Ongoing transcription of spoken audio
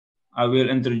I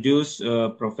will introduce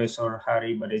Professor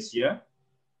Hari Bhadeshia.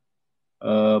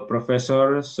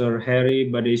 Professor Sir Hari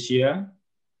Bhadeshia.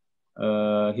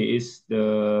 He is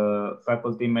the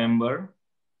faculty member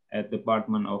at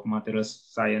Department of Materials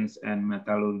Science and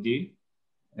Metallurgy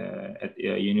at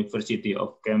the University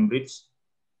of Cambridge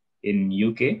in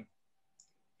UK.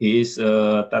 He is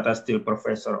a Tata Steel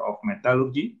Professor of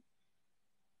Metallurgy.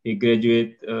 He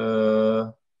graduated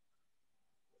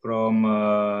from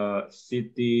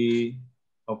City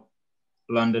of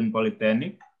London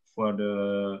Polytechnic for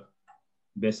the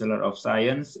Bachelor of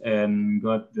Science and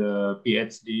got the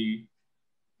PhD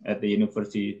at the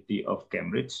University of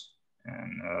Cambridge.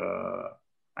 And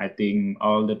I think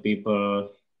all the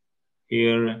people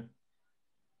here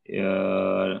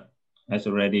has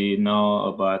already know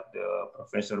about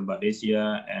Professor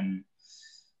Bhadeshia, and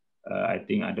I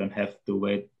think I don't have to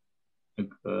wait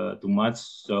too much.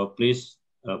 So please,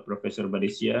 Professor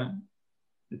Bhadeshia,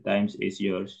 the time is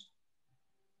yours.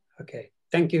 Okay,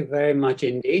 thank you very much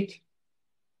indeed.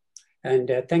 And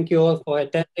thank you all for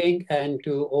attending, and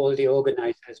to all the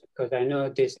organizers, because I know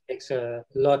this takes a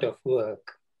lot of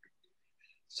work.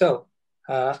 So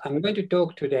I'm going to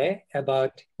talk today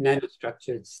about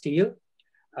nanostructured steel.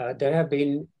 There have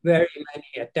been very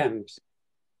many attempts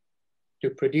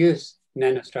to produce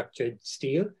nanostructured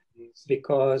steel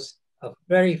because a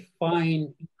very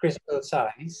fine crystal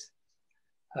size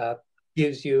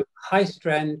gives you high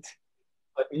strength,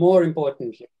 but more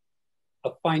importantly,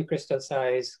 a fine crystal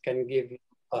size can give you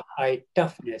a high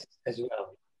toughness as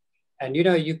well. And you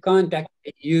know, you can't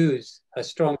actually use a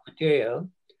strong material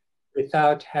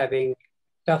without having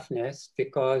toughness,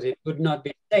 because it would not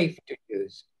be safe to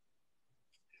use.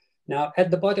 Now, at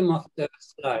the bottom of the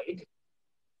slide,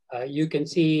 you can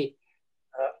see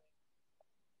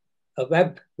a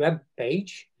web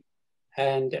page,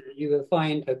 and you will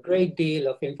find a great deal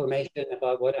of information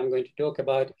about what I'm going to talk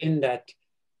about in that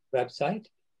website.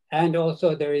 And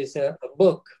also there is a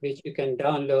book which you can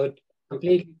download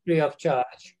completely free of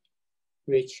charge,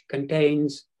 which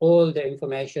contains all the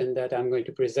information that I'm going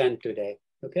to present today,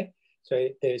 okay? So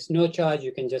there's no charge,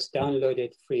 you can just download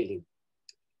it freely.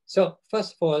 So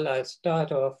first of all, I'll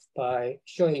start off by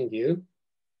showing you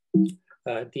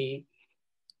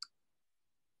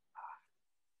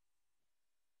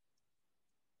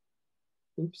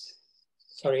oops,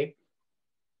 sorry.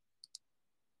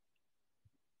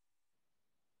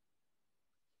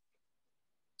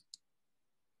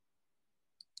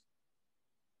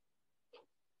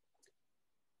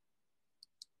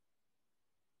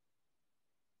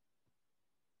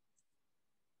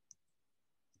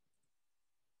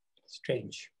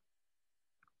 Strange.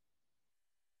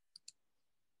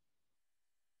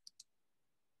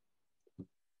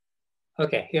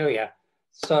 Okay, here we are.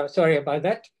 So sorry about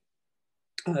that.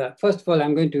 First of all,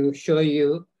 I'm going to show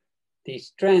you the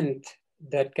strength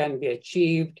that can be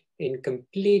achieved in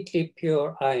completely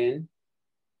pure iron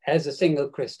as a single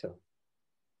crystal.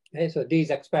 Okay, so these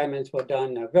experiments were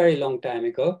done a very long time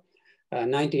ago,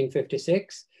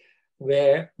 1956,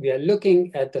 where we are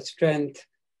looking at the strength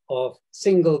of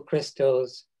single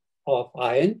crystals of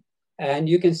iron. And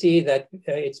you can see that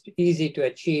it's easy to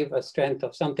achieve a strength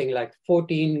of something like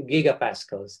 14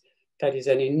 gigapascals. That is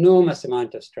an enormous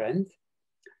amount of strength.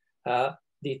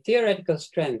 The theoretical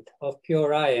strength of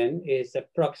pure iron is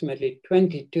approximately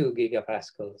 22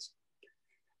 gigapascals.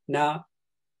 Now,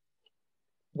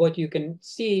 what you can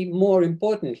see more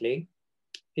importantly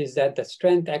is that the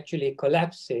strength actually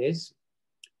collapses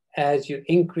as you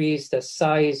increase the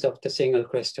size of the single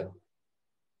crystal.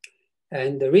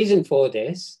 And the reason for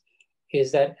this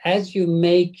is that as you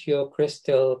make your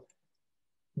crystal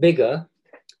bigger,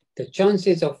 the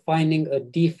chances of finding a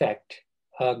defect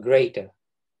are greater.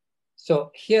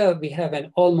 So here we have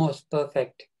an almost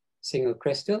perfect single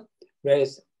crystal,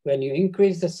 whereas when you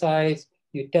increase the size,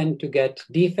 you tend to get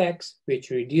defects which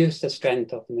reduce the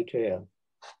strength of the material.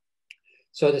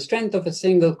 So the strength of a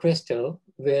single crystal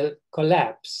will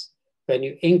collapse when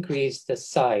you increase the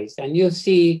size. And you'll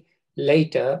see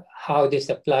later how this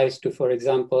applies to, for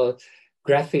example,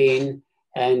 graphene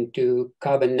and to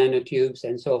carbon nanotubes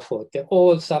and so forth. They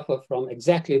all suffer from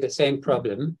exactly the same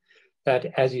problem, that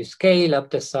as you scale up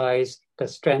the size, the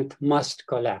strength must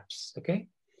collapse, okay?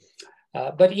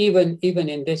 But even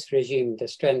in this regime, the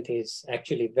strength is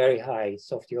actually very high.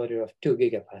 It's of the order of 2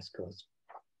 gigapascals.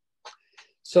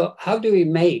 So how do we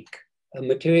make a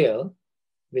material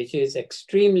which is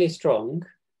extremely strong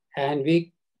and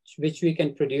which we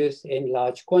can produce in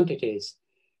large quantities?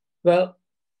 Well,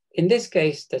 in this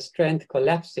case, the strength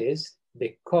collapses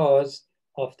because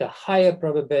of the higher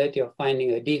probability of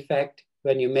finding a defect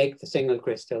when you make the single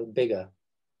crystal bigger.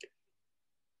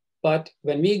 But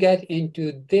when we get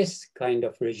into this kind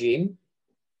of regime,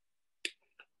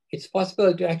 it's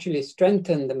possible to actually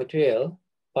strengthen the material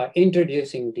by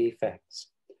introducing defects.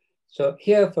 So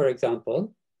here, for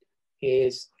example,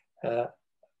 is a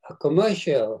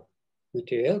commercial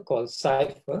material called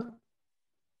Cypher,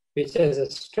 which has a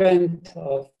strength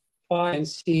of 5, and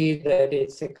see that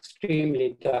it's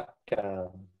extremely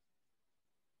ductile.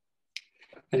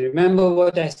 And remember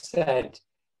what I said,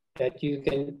 that you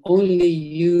can only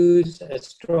use a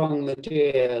strong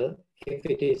material if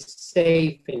it is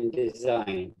safe in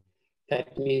design.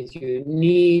 That means you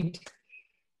need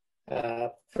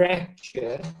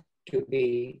fracture to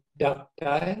be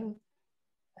ductile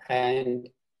and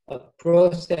a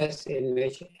process in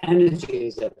which energy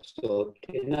is absorbed.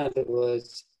 In other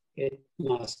words, it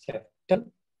must have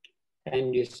time,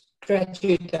 and you stretch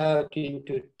it out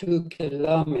into 2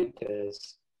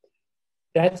 kilometers.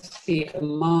 That's the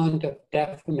amount of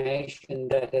deformation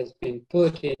that has been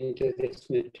put into this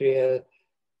material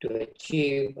to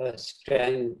achieve a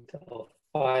strength of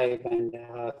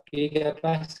 5.5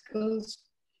 gigapascals.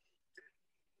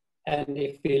 And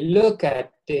if we look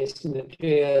at this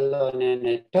material on an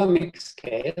atomic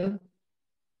scale,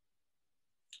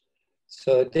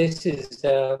 so this is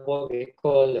what we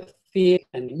call a field,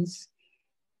 and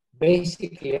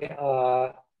basically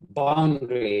are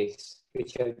boundaries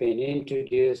which have been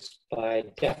introduced by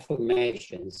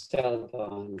deformation, cell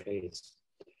boundaries.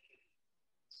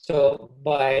 So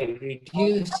by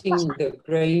reducing the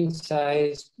grain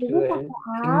size to an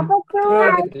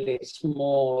incredibly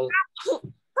small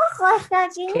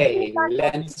scale,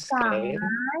 length scale,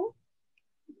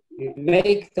 you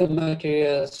make the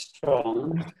material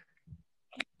strong,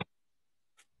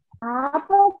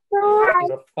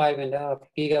 5.5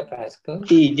 gigapascal,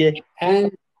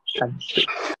 and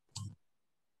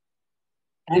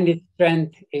its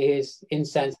strength is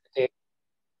insensitive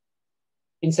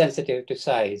to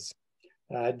size.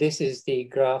 This is the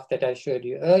graph that I showed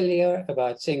you earlier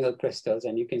about single crystals,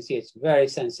 and you can see it's very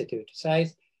sensitive to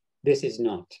size. This is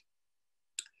not.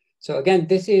 So again,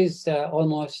 this is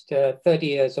almost 30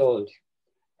 years old,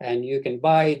 and you can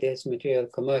buy this material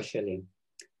commercially.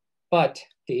 But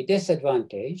the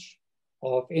disadvantage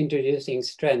of introducing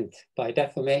strength by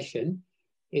deformation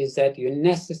is that you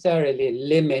necessarily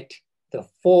limit the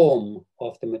form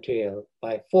of the material.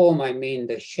 By form, I mean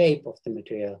the shape of the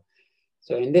material.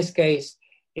 So in this case,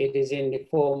 it is in the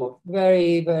form of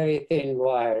very, very thin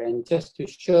wire. And just to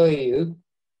show you,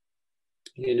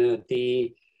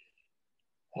 the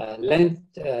length,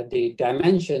 the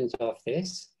dimensions of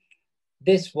this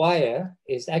wire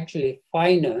is actually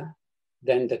finer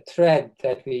than the thread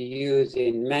that we use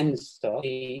in men's stock.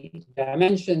 The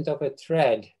dimensions of a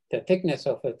thread, the thickness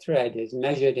of a thread is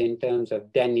measured in terms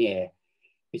of denier,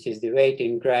 which is the weight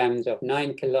in grams of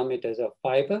 9 kilometers of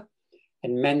fiber.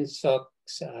 And men's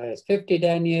socks are 50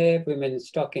 denier, women's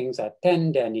stockings are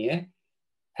 10 denier,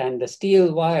 and the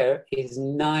steel wire is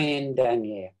 9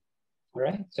 denier. All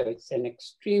right, so it's an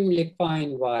extremely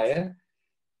fine wire,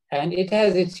 and it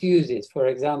has its uses, for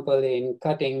example, in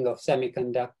cutting of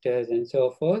semiconductors and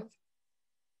so forth.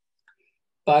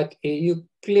 But you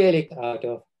clearly out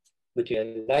of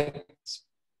material like this.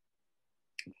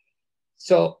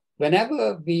 So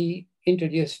whenever we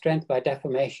introduce strength by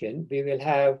deformation, we will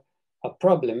have a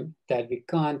problem that we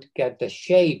can't get the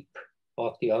shape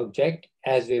of the object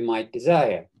as we might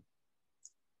desire.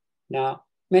 Now,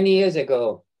 many years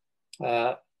ago,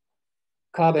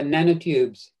 carbon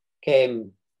nanotubes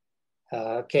became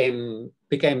a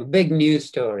big news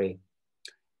story.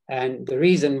 And the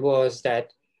reason was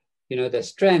that, the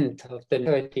strength of the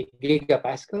 30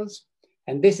 gigapascals,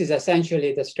 and this is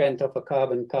essentially the strength of a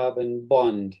carbon-carbon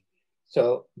bond.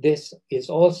 So this is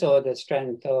also the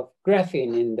strength of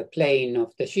graphene in the plane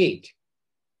of the sheet.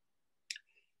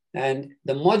 And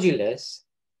the modulus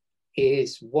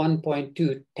is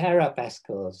 1.2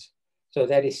 terapascals. So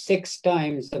that is 6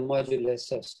 times the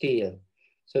modulus of steel.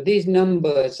 So these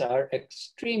numbers are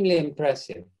extremely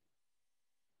impressive.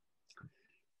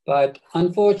 But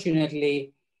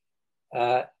unfortunately,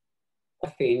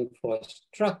 graphene for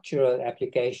structural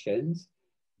applications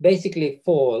basically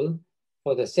fall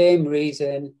for the same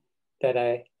reason that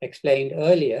I explained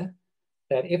earlier,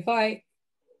 that if I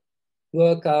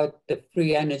work out the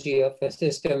free energy of a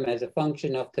system as a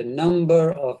function of the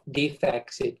number of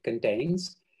defects it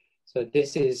contains, so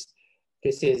this is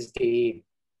the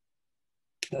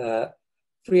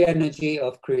free energy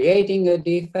of creating a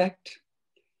defect,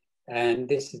 and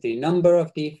this is the number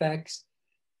of defects,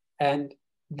 and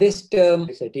this term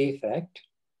is a defect,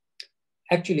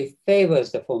 actually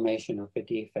favors the formation of a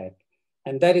defect.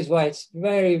 And that is why it's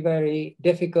very, very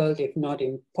difficult, if not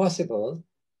impossible,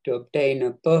 to obtain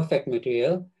a perfect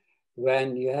material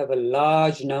when you have a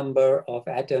large number of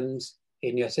atoms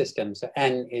in your system. So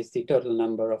N is the total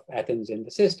number of atoms in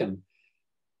the system.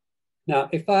 Now,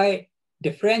 if I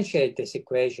differentiate this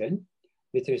equation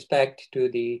with respect to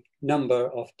the number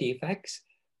of defects,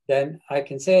 then I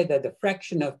can say that the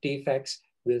fraction of defects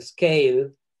will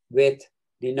scale with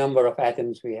the number of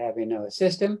atoms we have in our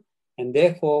system. And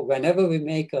therefore, whenever we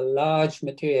make a large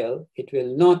material, it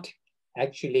will not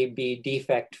actually be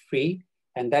defect-free.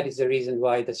 And that is the reason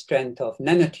why the strength of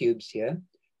nanotubes here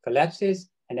collapses.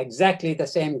 And exactly the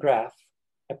same graph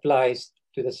applies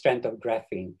to the strength of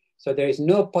graphene. So there is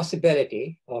no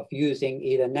possibility of using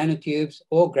either nanotubes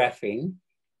or graphene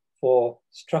for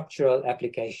structural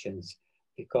applications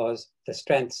because the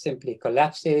strength simply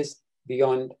collapses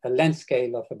beyond a length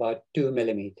scale of about 2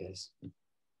 millimeters.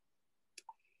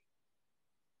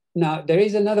 Now, there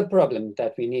is another problem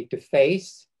that we need to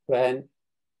face when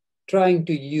trying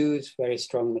to use very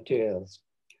strong materials.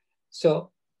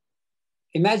 So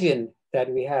imagine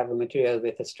that we have a material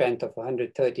with a strength of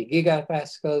 130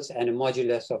 gigapascals and a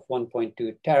modulus of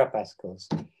 1.2 terapascals.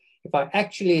 If I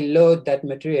actually load that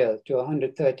material to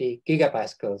 130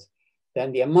 gigapascals,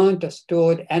 then the amount of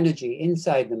stored energy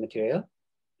inside the material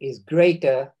is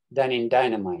greater than in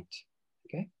dynamite,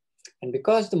 okay? And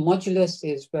because the modulus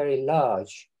is very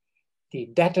large, the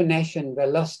detonation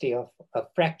velocity of a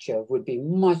fracture would be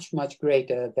much, much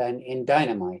greater than in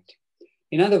dynamite.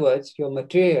 In other words, your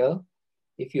material,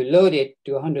 if you load it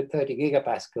to 130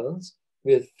 gigapascals,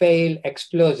 will fail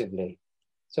explosively.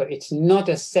 So it's not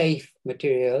a safe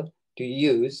material to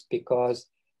use because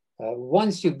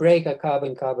once you break a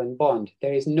carbon-carbon bond,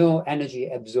 there is no energy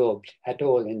absorbed at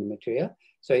all in the material.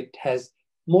 So it has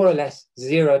more or less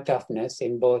zero toughness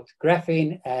in both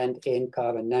graphene and in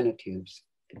carbon nanotubes.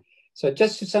 So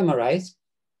just to summarize,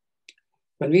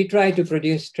 when we try to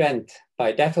produce strength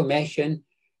by deformation,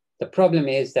 the problem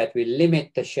is that we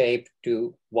limit the shape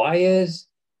to wires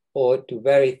or to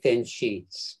very thin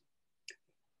sheets.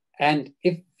 And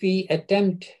if we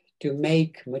attempt to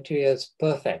make materials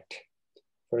perfect,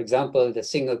 for example, the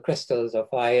single crystals of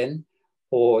iron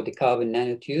or the carbon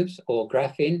nanotubes or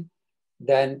graphene,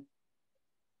 then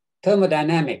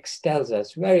thermodynamics tells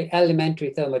us, very elementary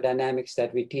thermodynamics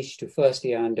that we teach to first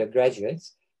year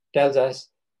undergraduates, tells us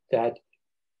that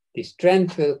the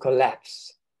strength will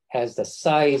collapse as the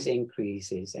size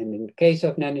increases. And in the case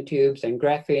of nanotubes and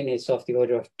graphene, it's of the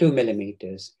order of 2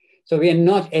 millimeters. So we are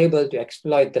not able to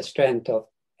exploit the strength of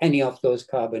any of those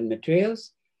carbon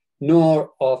materials,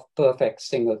 nor of perfect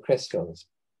single crystals.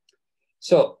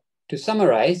 So to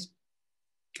summarize,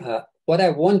 what I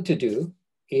want to do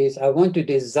is I want to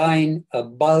design a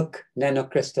bulk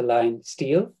nanocrystalline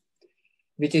steel,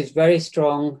 which is very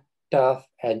strong, tough,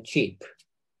 and cheap.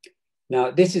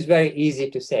 Now, this is very easy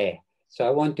to say. So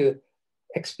I want to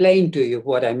explain to you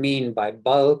what I mean by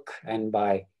bulk and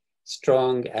by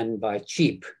strong and by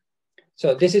cheap.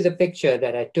 So this is a picture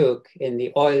that I took in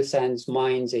the oil sands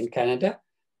mines in Canada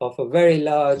of a very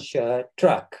large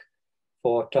truck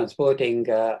for transporting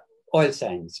oil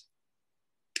sands.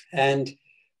 And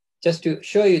just to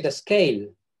show you the scale,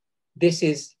 this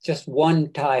is just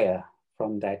one tire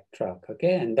from that truck,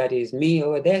 okay? And that is me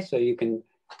over there, so you can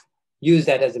use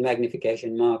that as a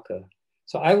magnification marker.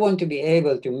 So I want to be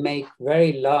able to make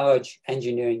very large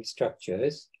engineering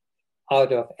structures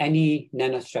out of any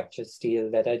nanostructured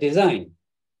steel that I design.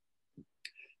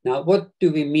 Now, what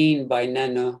do we mean by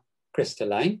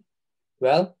nanocrystalline?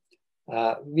 Well,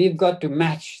 we've got to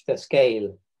match the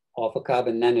scale of a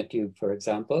carbon nanotube, for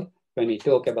example, when we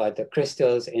talk about the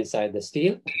crystals inside the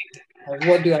steel.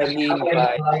 What do I mean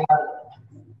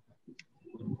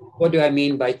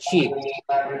by cheap?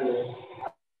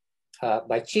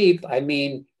 By cheap, I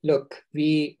mean, look,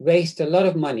 we waste a lot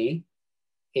of money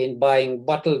in buying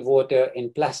bottled water in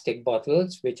plastic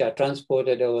bottles, which are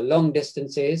transported over long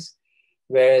distances,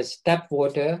 whereas tap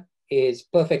water is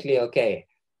perfectly okay.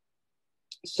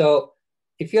 So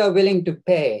if you are willing to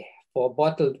pay for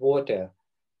bottled water,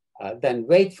 then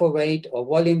weight for weight or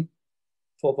volume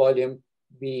for volume,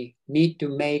 we need to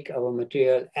make our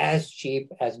material as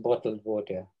cheap as bottled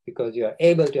water because you are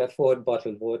able to afford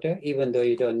bottled water even though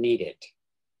you don't need it.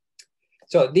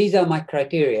 So these are my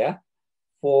criteria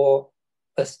for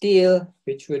a steel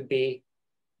which would be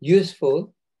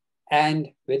useful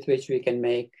and with which we can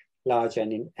make large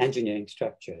engineering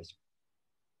structures.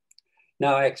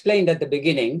 Now, I explained at the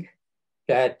beginning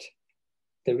that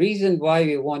the reason why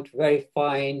we want very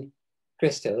fine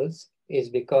crystals is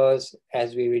because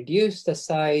as we reduce the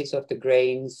size of the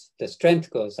grains, the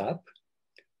strength goes up.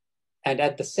 And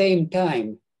at the same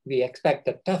time, we expect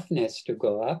the toughness to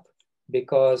go up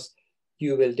because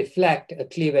you will deflect a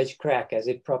cleavage crack as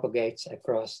it propagates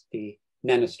across the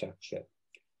nanostructure.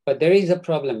 But there is a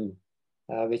problem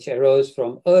which arose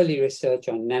from early research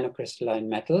on nanocrystalline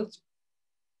metals.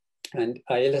 And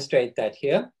I illustrate that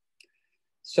here.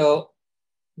 So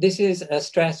this is a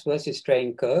stress versus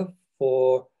strain curve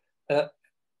for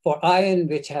iron,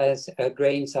 which has a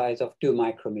grain size of 2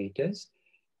 micrometers.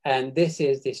 And this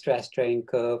is the stress strain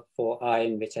curve for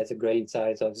iron, which has a grain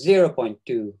size of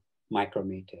 0.2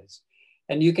 micrometers.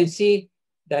 And you can see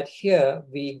that here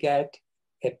we get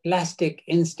a plastic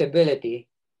instability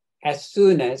as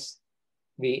soon as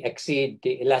we exceed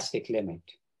the elastic limit.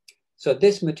 So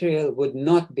this material would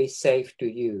not be safe to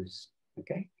use,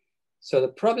 okay? So the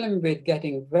problem with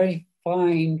getting very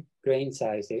fine grain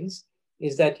sizes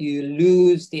is that you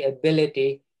lose the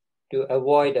ability to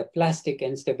avoid a plastic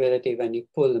instability when you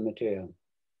pull the material.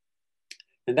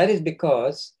 And that is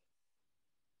because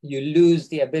you lose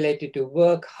the ability to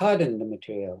work harden the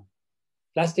material.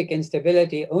 Plastic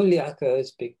instability only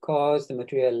occurs because the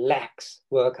material lacks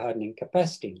work hardening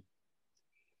capacity.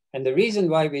 And the reason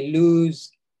why we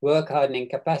lose work hardening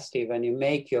capacity when you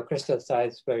make your crystal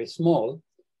size very small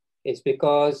is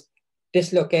because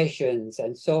dislocations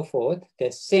and so forth, they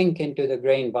sink into the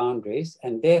grain boundaries,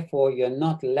 and therefore you're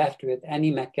not left with any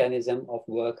mechanism of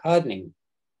work hardening.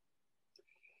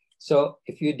 So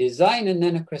if you design a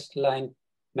nanocrystalline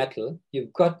metal,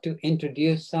 you've got to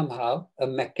introduce somehow a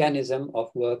mechanism of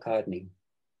work hardening.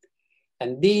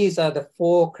 And these are the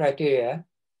 4 criteria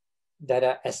that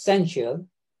are essential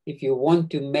if you want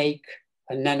to make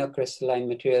a nanocrystalline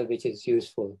material which is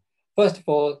useful. First of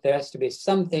all, there has to be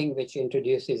something which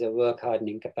introduces a work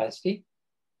hardening capacity.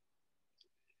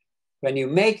 When you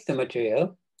make the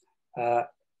material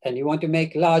and you want to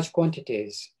make large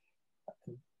quantities,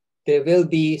 there will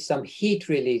be some heat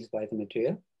released by the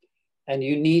material, and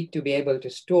you need to be able to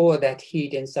store that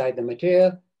heat inside the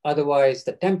material. Otherwise,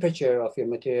 the temperature of your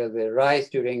material will rise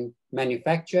during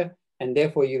manufacture, and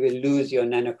therefore you will lose your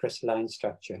nanocrystalline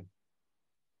structure.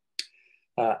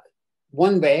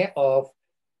 One way of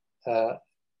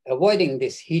avoiding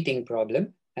this heating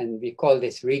problem, and we call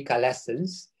this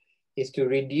recalescence, is to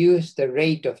reduce the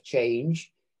rate of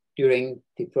change during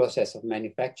the process of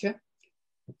manufacture.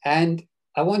 And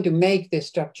I want to make this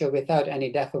structure without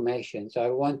any deformation. So I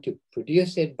want to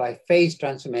produce it by phase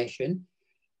transformation.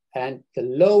 And the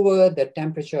lower the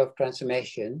temperature of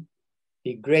transformation,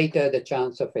 the greater the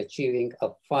chance of achieving a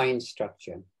fine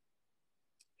structure.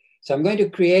 So I'm going to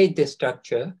create this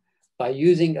structure by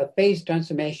using a phase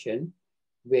transformation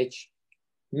which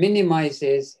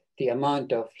minimizes the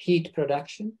amount of heat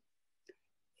production.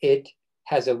 It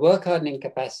has a work hardening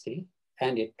capacity,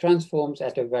 and it transforms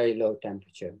at a very low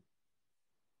temperature.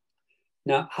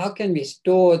 Now, how can we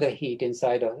store the heat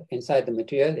inside the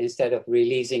material instead of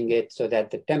releasing it so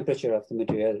that the temperature of the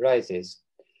material rises?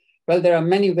 Well, there are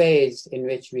many ways in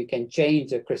which we can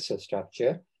change the crystal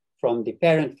structure from the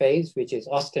parent phase, which is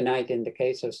austenite in the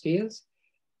case of steels,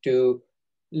 to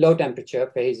low temperature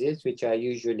phases, which are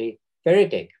usually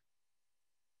ferritic.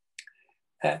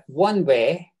 One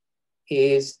way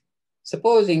is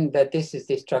supposing that this is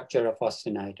the structure of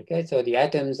austenite, okay? So the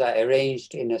atoms are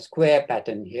arranged in a square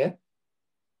pattern here.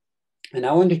 And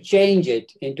I want to change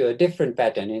it into a different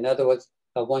pattern. In other words,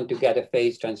 I want to get a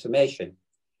phase transformation.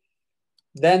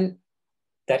 Then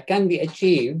that can be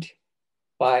achieved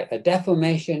by a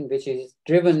deformation which is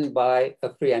driven by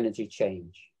a free energy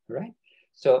change, right?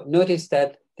 So notice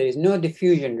that there is no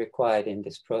diffusion required in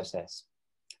this process.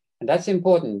 And that's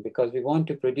important because we want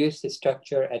to produce the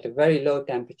structure at a very low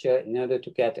temperature in order to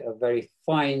get a very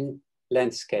fine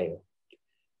length scale.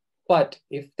 But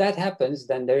if that happens,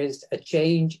 then there is a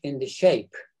change in the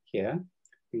shape here.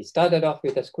 We started off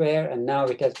with a square, and now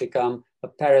it has become a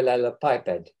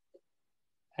parallelepiped.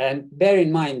 And bear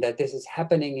in mind that this is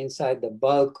happening inside the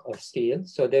bulk of steel.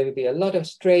 So there will be a lot of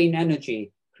strain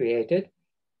energy created,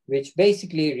 which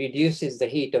basically reduces the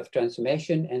heat of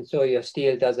transformation. And so your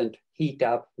steel doesn't heat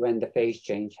up when the phase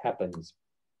change happens.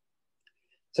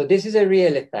 So this is a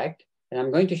real effect. And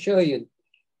I'm going to show you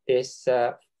this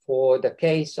for the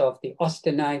case of the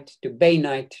austenite to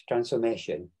bainite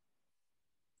transformation.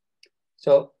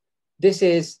 So this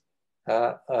is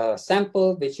a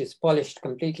sample which is polished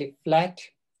completely flat,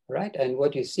 right? And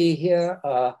what you see here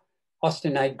are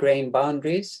austenite grain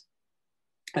boundaries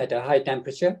at a high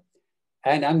temperature.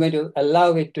 And I'm going to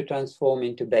allow it to transform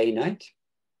into bainite.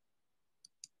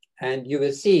 And you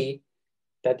will see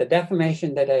that the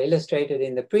deformation that I illustrated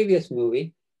in the previous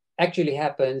movie actually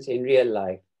happens in real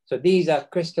life. So these are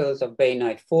crystals of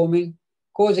bainite forming,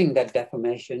 causing that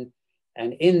deformation,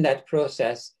 and in that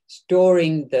process,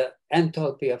 storing the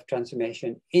enthalpy of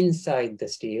transformation inside the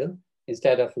steel,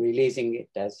 instead of releasing it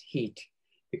as heat.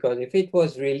 Because if it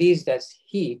was released as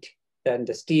heat, then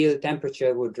the steel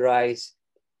temperature would rise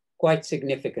quite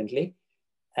significantly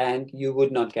and you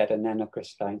would not get a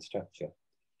nanocrystalline structure.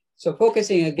 So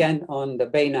focusing again on the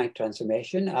bainite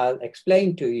transformation, I'll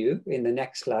explain to you in the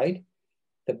next slide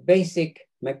the basic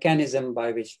mechanism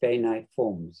by which bainite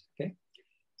forms, okay?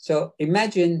 So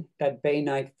imagine that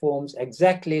bainite forms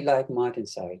exactly like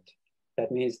martensite.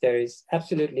 That means there is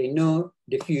absolutely no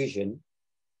diffusion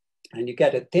and you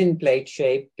get a thin plate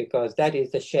shape because that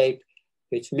is the shape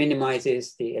which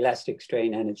minimizes the elastic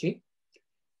strain energy.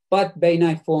 But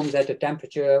bainite forms at a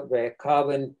temperature where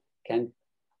carbon can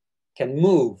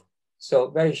move. So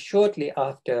very shortly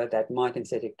after that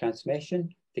martensitic transformation,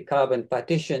 the carbon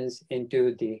partitions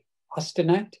into the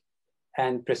austenite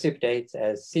and precipitates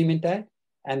as cementite.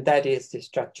 And that is the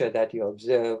structure that you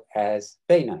observe as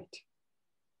bainite.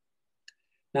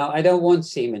 Now, I don't want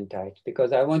cementite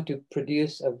because I want to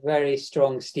produce a very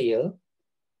strong steel.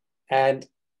 And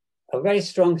a very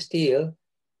strong steel,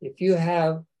 if you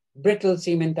have brittle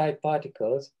cementite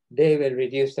particles, they will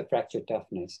reduce the fracture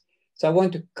toughness. So I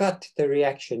want to cut the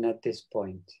reaction at this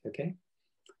point, okay?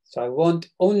 So I want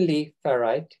only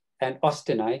ferrite and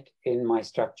austenite in my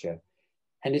structure.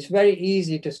 And it's very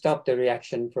easy to stop the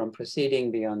reaction from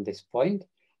proceeding beyond this point.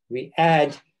 We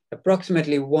add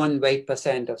approximately 1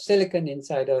 weight% of silicon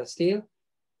inside our steel.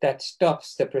 That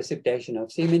stops the precipitation of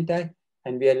cementite,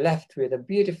 and we are left with a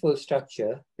beautiful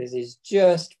structure. This is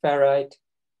just ferrite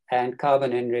and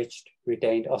carbon-enriched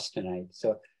retained austenite.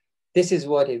 So this is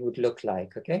what it would look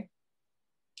like, okay?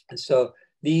 And so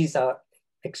these are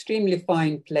extremely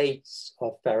fine plates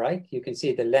of ferrite. You can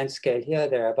see the length scale here.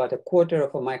 They're about 1/4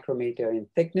 of a micrometer in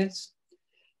thickness.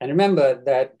 And remember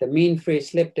that the mean free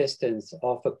slip distance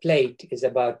of a plate is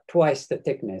about twice the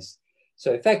thickness.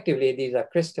 So effectively, these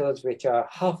are crystals which are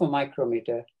 1/2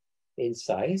 micrometer in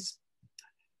size,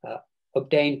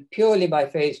 obtained purely by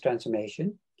phase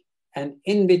transformation. And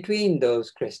in between those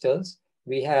crystals,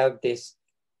 we have this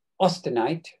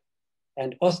austenite,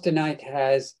 and austenite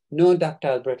has no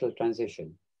ductile brittle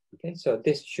transition. Okay, so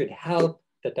this should help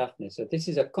the toughness. So this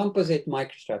is a composite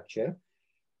microstructure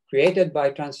created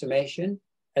by transformation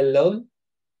alone,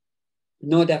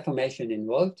 no deformation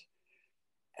involved.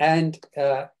 And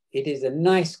it is a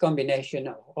nice combination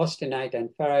of austenite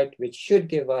and ferrite, which should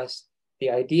give us the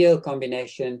ideal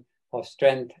combination of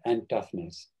strength and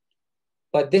toughness.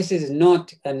 But this is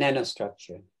not a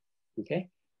nanostructure, okay?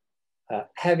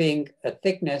 Having a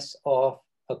thickness of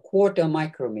 1/4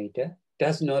 micrometer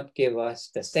does not give us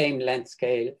the same length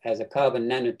scale as a carbon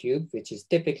nanotube, which is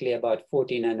typically about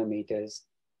 40 nanometers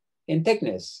in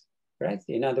thickness, right?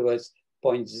 In other words,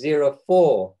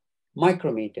 0.04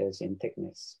 micrometers in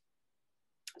thickness.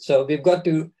 So we've got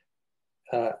to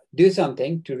do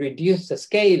something to reduce the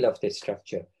scale of this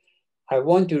structure. I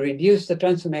want to reduce the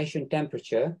transformation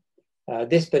temperature.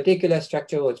 This particular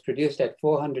structure was produced at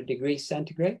 400 degrees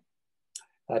centigrade,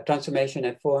 transformation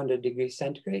at 400 degrees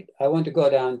centigrade. I want to go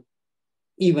down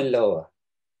even lower.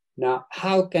 Now,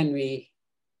 how can we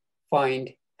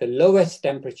find the lowest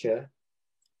temperature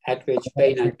at which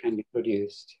bainite can be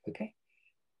produced, okay?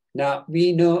 Now,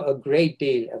 we know a great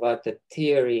deal about the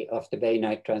theory of the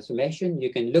bainite transformation.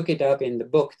 You can look it up in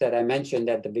the book that I mentioned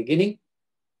at the beginning.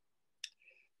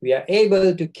 We are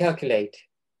able to calculate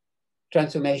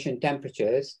transformation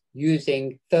temperatures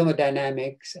using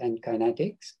thermodynamics and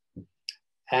kinetics.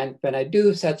 And when I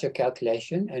do such a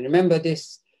calculation, and remember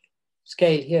this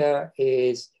scale here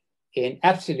is in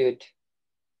absolute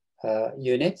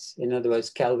units, in other words,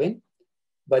 Kelvin,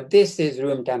 but this is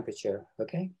room temperature,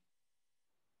 okay?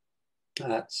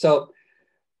 So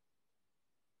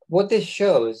what this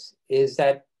shows is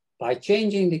that by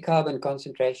changing the carbon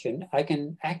concentration, I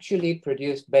can actually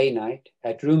produce bainite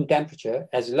at room temperature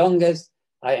as long as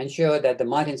I ensure that the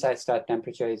martensite start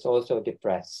temperature is also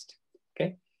depressed,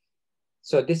 okay?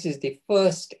 So this is the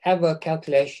first ever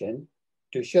calculation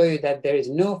to show you that there is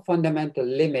no fundamental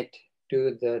limit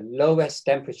to the lowest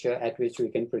temperature at which we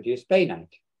can produce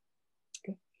bainite.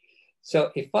 Okay?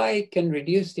 So if I can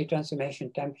reduce the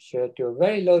transformation temperature to a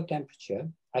very low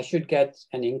temperature, I should get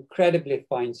an incredibly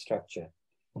fine structure.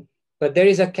 But there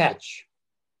is a catch,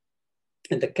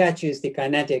 and the catch is the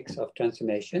kinetics of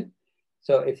transformation.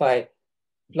 So if I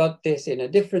plot this in a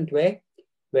different way,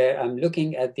 where I'm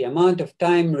looking at the amount of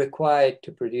time required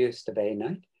to produce the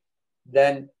bainite,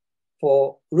 then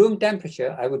for room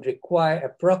temperature, I would require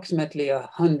approximately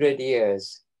 100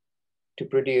 years to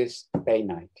produce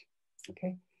bainite,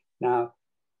 okay? Now,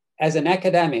 as an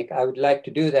academic, I would like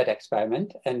to do that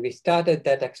experiment, and we started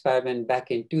that experiment back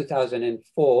in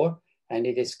 2004, and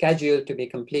it is scheduled to be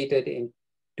completed in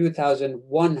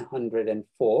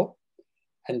 2104.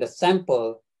 And the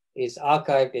sample is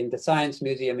archived in the Science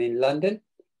Museum in London.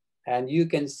 And you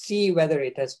can see whether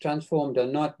it has transformed or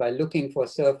not by looking for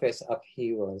surface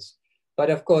upheavals. But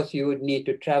of course, you would need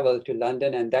to travel to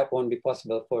London, and that won't be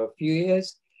possible for a few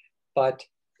years. But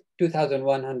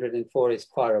 2104 is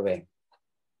far away.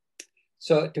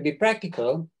 So to be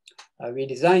practical, we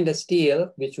designed a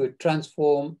steel which would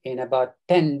transform in about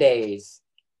 10 days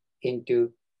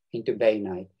into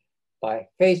bainite by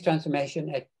phase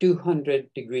transformation at 200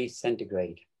 degrees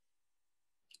centigrade.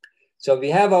 So we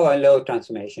have our low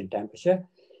transformation temperature,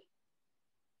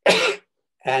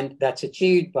 and that's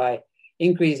achieved by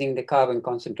increasing the carbon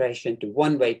concentration to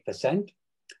 1 weight%.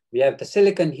 We have the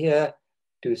silicon here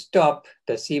to stop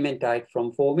the cementite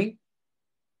from forming.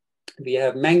 We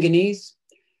have manganese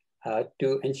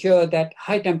to ensure that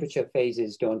high temperature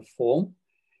phases don't form.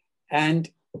 And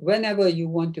whenever you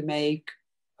want to make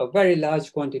a very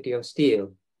large quantity of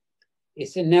steel,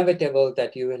 it's inevitable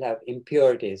that you will have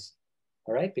impurities,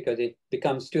 all right, because it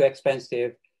becomes too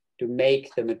expensive to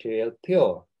make the material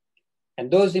pure. And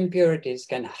those impurities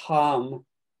can harm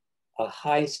a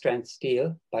high strength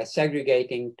steel by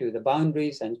segregating to the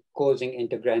boundaries and causing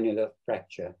intergranular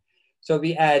fracture. So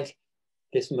we add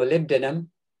this molybdenum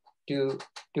to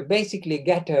basically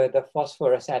getter the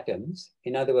phosphorus atoms,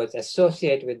 in other words,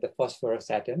 associate with the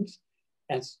phosphorus atoms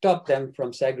and stop them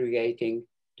from segregating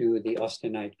to the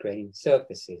austenite grain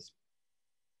surfaces.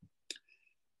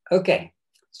 Okay,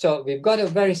 so we've got a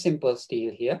very simple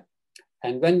steel here.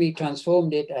 And when we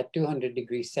transformed it at 200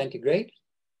 degrees centigrade,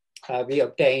 we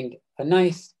obtained a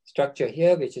nice structure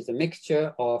here, which is a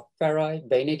mixture of ferrite,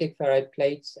 bainitic ferrite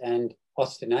plates and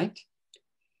austenite.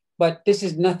 But this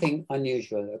is nothing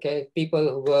unusual, okay? People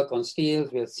who work on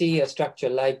steels will see a structure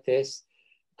like this.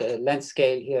 The length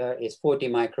scale here is 40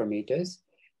 micrometers.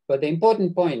 But the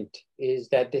important point is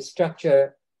that this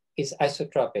structure is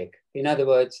isotropic. In other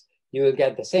words, you will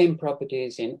get the same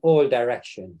properties in all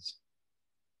directions.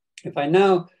 If I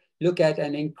now look at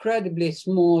an incredibly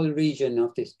small region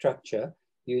of this structure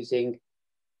using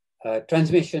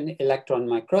transmission electron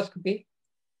microscopy,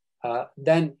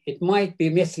 then it might be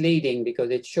misleading because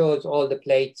it shows all the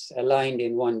plates aligned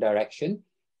in one direction.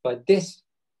 But this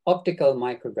optical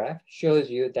micrograph shows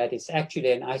you that it's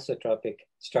actually an isotropic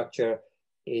structure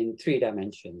in 3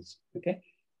 dimensions, okay?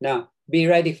 Now, be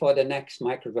ready for the next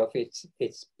micrograph.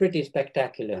 It's pretty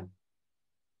spectacular.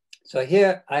 So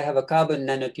here I have a carbon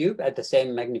nanotube at the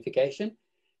same magnification.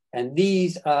 And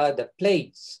these are the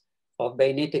plates of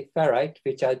bainitic ferrite,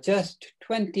 which are just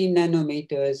 20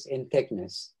 nanometers in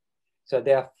thickness. So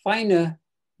they are finer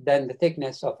than the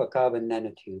thickness of a carbon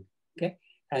nanotube, okay?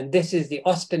 And this is the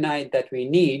austenite that we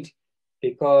need,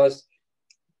 because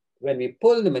when we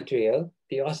pull the material,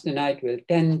 the austenite will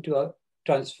tend to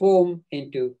transform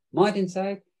into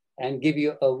martensite and give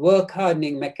you a work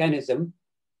hardening mechanism,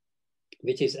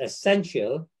 which is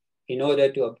essential in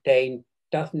order to obtain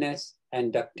toughness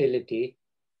and ductility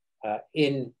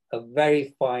in a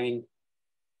very fine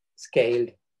scaled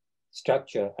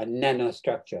structure, a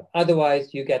nanostructure.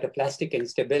 Otherwise, you get a plastic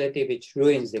instability which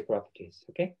ruins the properties,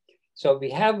 okay? So we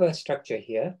have a structure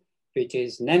here, which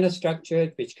is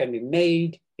nanostructured, which can be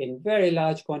made in very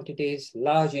large quantities,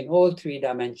 large in all 3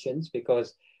 dimensions,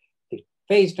 because the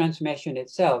phase transformation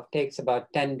itself takes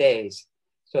about 10 days.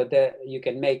 So that you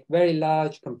can make very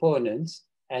large components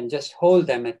and just hold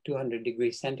them at 200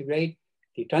 degrees centigrade.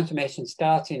 The transformation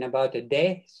starts in about a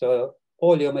day. So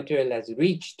all your material has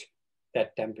reached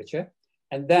that temperature.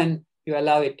 And then you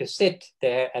allow it to sit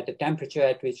there at the temperature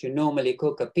at which you normally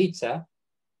cook a pizza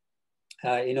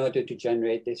in order to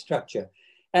generate this structure.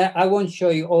 I won't show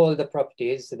you all the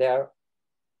properties. They are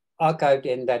archived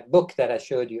in that book that I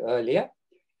showed you earlier.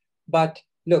 But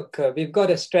look, we've got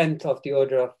a strength of the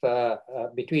order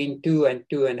of between 2 and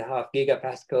 2.5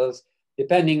 gigapascals,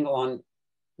 depending on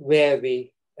where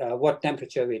we, what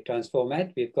temperature we transform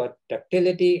at. We've got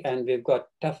ductility and we've got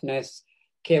toughness,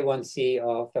 K1C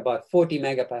of about 40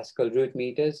 megapascal root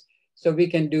meters. So we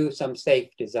can do some safe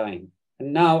design.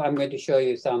 And now I'm going to show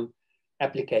you some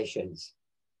applications.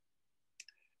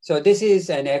 So this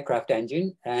is an aircraft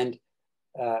engine, and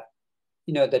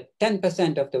you know, the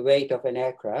 10% of the weight of an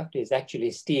aircraft is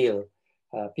actually steel.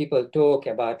 People talk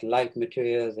about light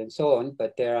materials and so on,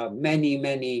 but there are many,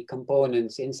 many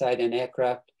components inside an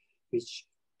aircraft which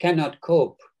cannot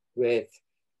cope with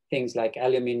things like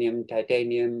aluminum,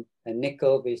 titanium, and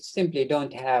nickel, which simply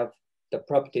don't have the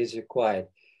properties required.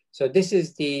 So this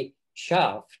is the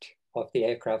shaft of the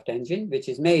aircraft engine, which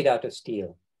is made out of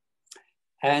steel.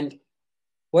 And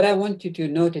what I want you to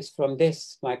notice from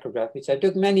this micrograph, which I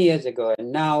took many years ago,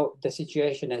 and now the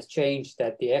situation has changed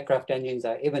that the aircraft engines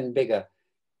are even bigger.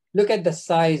 Look at the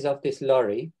size of this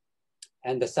lorry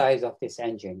and the size of this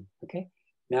engine, okay?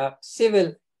 Now,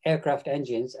 civil aircraft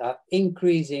engines are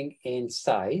increasing in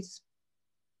size.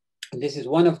 And this is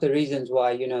one of the reasons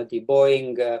why, you know, the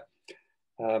Boeing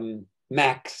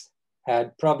MAX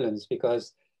had problems,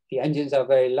 because the engines are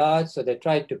very large, so they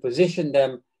tried to position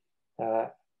them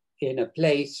in a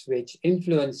place which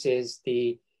influences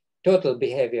the total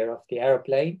behavior of the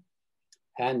aeroplane,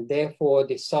 and therefore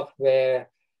the software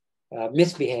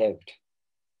misbehaved.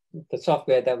 The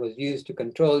software that was used to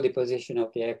control the position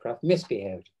of the aircraft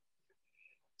misbehaved.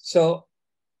 So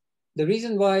the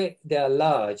reason why they are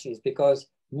large is because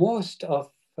most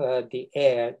of the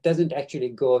air doesn't actually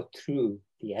go through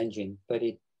the engine, but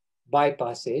it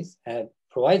bypasses and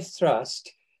provides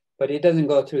thrust, but it doesn't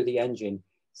go through the engine.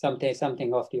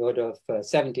 Something of the order of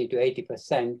 70 to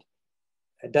 80%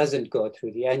 doesn't go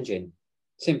through the engine,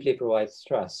 simply provides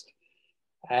thrust.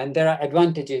 And there are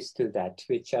advantages to that,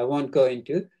 which I won't go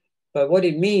into. But what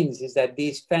it means is that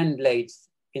these fan blades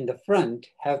in the front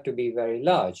have to be very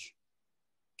large.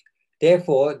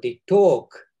 Therefore, the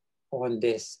torque on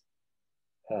this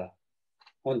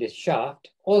shaft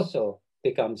also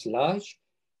becomes large.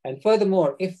 And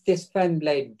furthermore, if this fan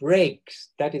blade breaks,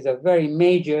 that is a very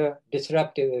major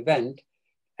disruptive event,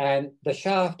 and the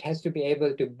shaft has to be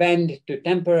able to bend to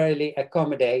temporarily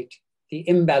accommodate the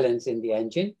imbalance in the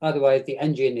engine. Otherwise, the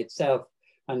engine itself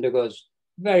undergoes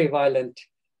very violent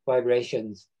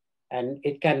vibrations, and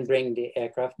it can bring the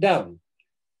aircraft down.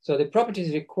 So the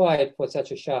properties required for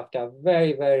such a shaft are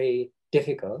very, very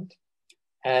difficult.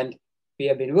 And we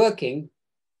have been working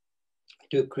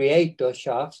to create those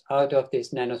shafts out of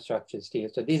this nanostructured steel.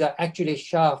 So these are actually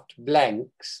shaft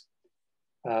blanks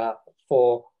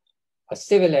for a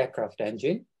civil aircraft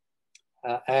engine.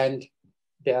 And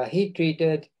they are heat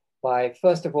treated by,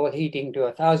 first of all, heating to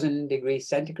 1,000 degrees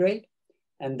centigrade,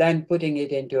 and then putting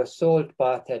it into a salt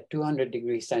bath at 200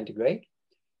 degrees centigrade.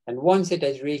 And once it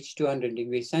has reached 200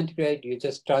 degrees centigrade, you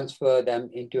just transfer them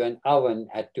into an oven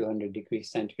at 200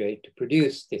 degrees centigrade to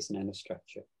produce this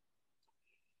nanostructure.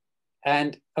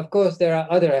 And of course, there are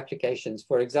other applications.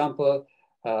 For example,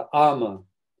 armor.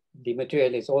 The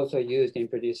material is also used in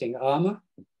producing armor.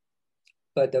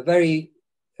 But the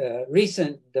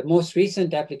most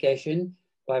recent application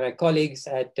by my colleagues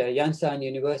at Yonshan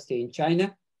University in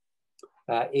China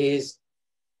is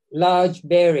large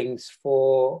bearings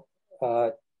for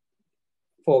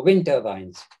wind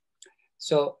turbines.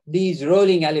 So these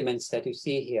rolling elements that you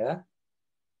see here,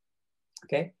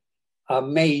 okay, are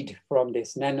made from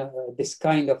this kind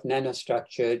of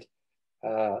nanostructured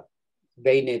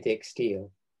magnetic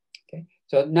steel. Okay,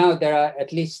 so now there are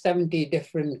at least 70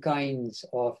 different kinds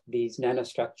of these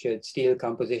nanostructured steel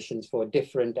compositions for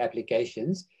different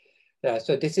applications.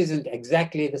 So this isn't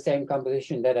exactly the same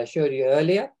composition that I showed you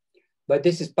earlier, but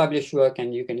this is published work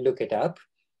and you can look it up.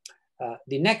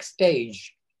 The next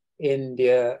stage in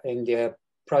their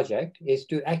project is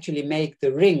to actually make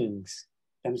the rings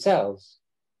themselves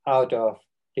out of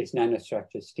this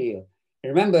nanostructured steel.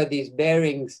 And remember, these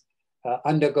bearings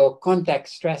undergo contact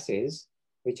stresses,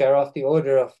 which are of the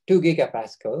order of 2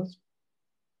 gigapascals,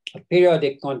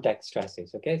 periodic contact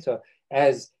stresses, okay? So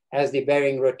as the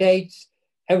bearing rotates,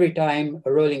 every time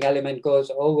a rolling element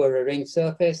goes over a ring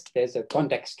surface, there's a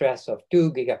contact stress of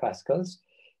 2 gigapascals.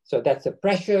 So that's a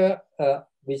pressure,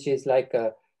 which is like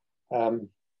a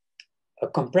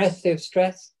compressive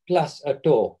stress plus a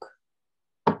torque.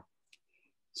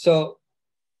 So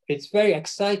it's very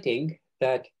exciting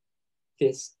that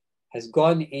this has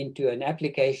gone into an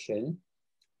application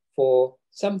for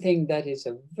something that is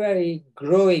a very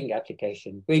growing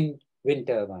application, wind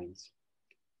turbines.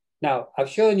 Now, I've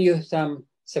shown you some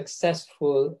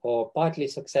successful or partly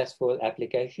successful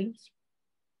applications,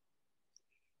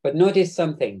 but notice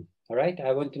something, all right?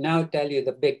 I want to now tell you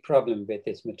the big problem with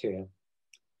this material.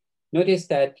 Notice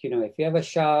that, you know, if you have a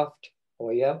shaft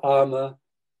or you have armor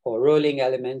or rolling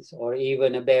elements or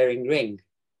even a bearing ring,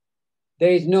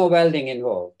 there is no welding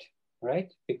involved,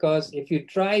 right? Because if you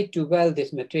try to weld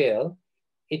this material,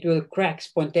 it will crack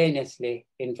spontaneously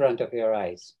in front of your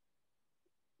eyes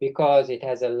because it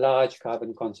has a large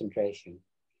carbon concentration.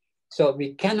 So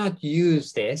we cannot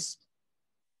use this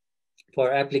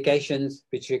for applications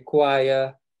which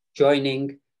require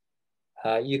joining.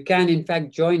 You can in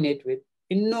fact join it with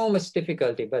enormous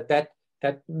difficulty, but that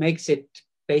makes it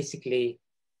basically,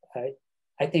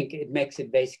 I think it makes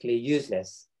it basically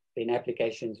useless in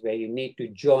applications where you need to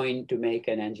join to make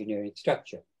an engineering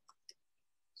structure.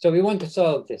 So we want to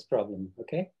solve this problem,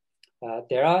 okay?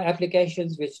 There are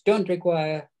applications which don't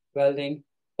require welding,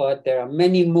 but there are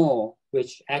many more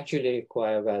which actually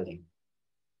require welding.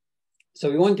 So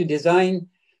we want to design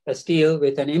a steel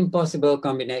with an impossible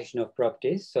combination of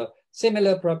properties. So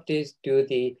similar properties to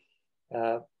the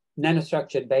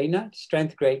nanostructured bayonet,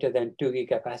 strength greater than 2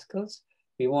 gigapascals.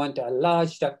 We want a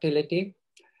large ductility,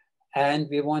 and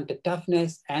we want a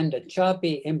toughness and a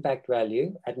Charpy impact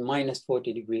value at minus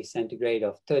 40 degrees centigrade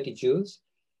of 30 joules.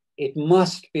 It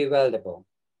must be weldable,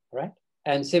 right?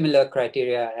 And similar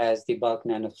criteria as the bulk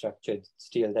nanostructured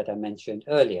steel that I mentioned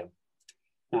earlier.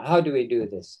 Now, how do we do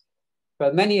this?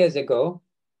 Well, many years ago,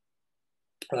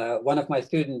 one of my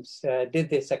students did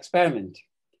this experiment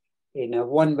in a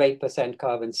 1 weight %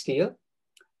 carbon steel,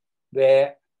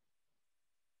 where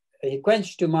he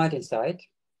quenched to martensite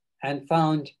and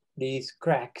found these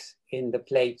cracks in the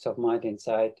plates of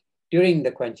martensite during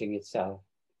the quenching itself.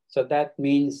 So that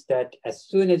means that as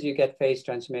soon as you get phase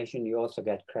transformation, you also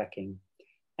get cracking.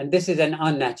 And this is an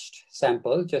unmatched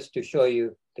sample just to show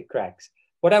you the cracks.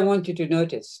 What I want you to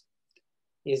notice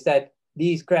is that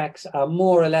these cracks are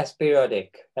more or less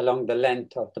periodic along the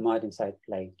length of the martensite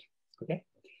plate, okay?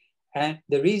 And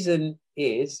the reason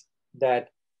is that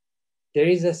there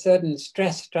is a certain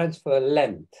stress transfer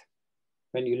length.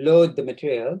 When you load the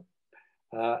material,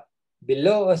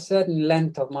 below a certain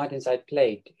length of martensite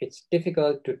plate, it's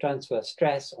difficult to transfer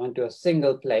stress onto a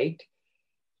single plate.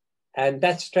 And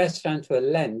that stress transfer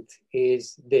length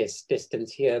is this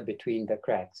distance here between the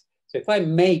cracks. So if I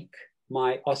make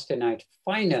my austenite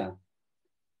finer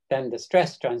than the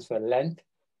stress transfer length,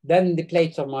 then the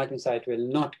plates of martensite will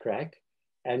not crack,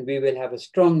 and we will have a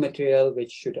strong material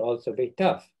which should also be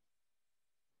tough.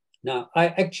 Now, I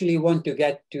actually want to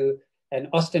get to an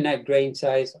austenite grain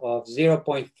size of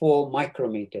 0.4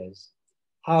 micrometers.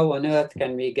 How on earth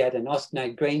can we get an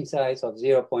austenite grain size of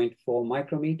 0.4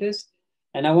 micrometers?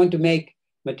 And I want to make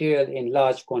material in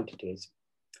large quantities.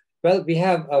 Well, we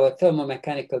have our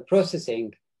thermomechanical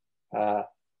processing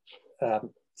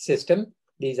system.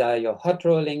 These are your hot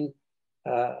rolling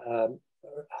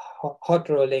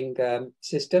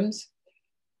systems,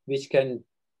 which can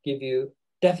give you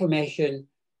deformation,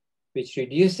 which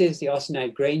reduces the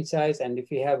austenite grain size. And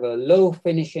if you have a low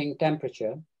finishing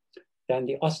temperature, then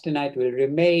the austenite will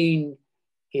remain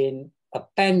in a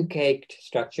pancaked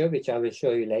structure, which I will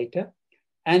show you later.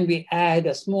 And we add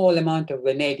a small amount of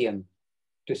vanadium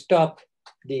to stop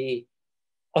the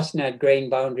austenite grain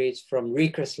boundaries from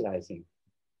recrystallizing.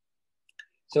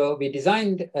 So we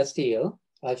designed a steel,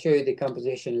 I'll show you the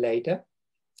composition later,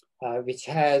 which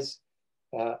has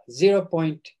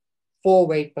 0.4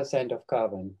 weight % of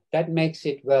carbon. That makes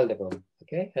it weldable,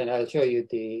 okay? And I'll show you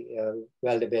the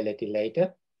weldability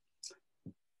later.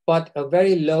 But a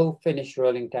very low finish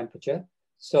rolling temperature.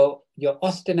 So your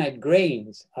austenite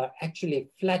grains are actually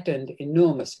flattened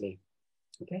enormously,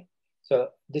 okay?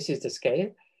 So this is the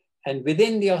scale. And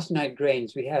within the austenite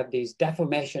grains, we have these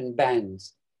deformation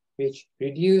bands, which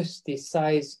reduce the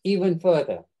size even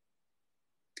further.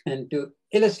 And to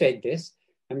illustrate this,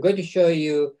 I'm going to show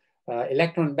you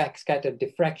electron backscatter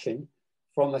diffraction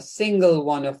from a single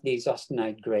one of these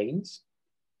austenite grains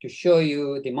to show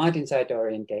you the martensite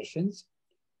orientations.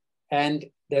 And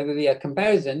there will be a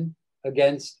comparison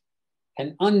against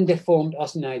an undeformed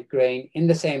austenite grain in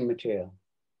the same material.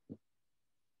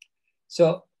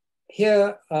 So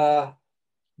here are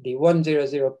the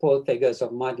 100 pole figures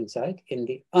of martensite in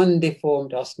the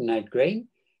undeformed austenite grain.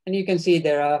 And you can see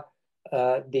there are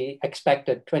the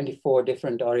expected 24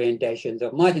 different orientations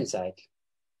of martensite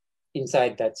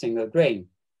inside that single grain.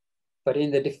 But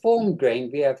in the deformed grain,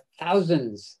 we have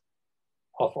thousands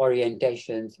of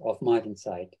orientations of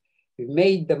martensite. We've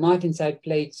made the martensite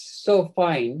plates so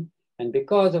fine, and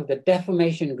because of the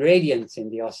deformation gradients in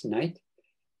the austenite,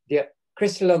 the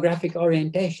crystallographic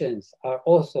orientations are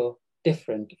also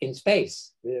different in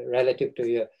space relative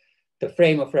to the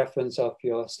frame of reference of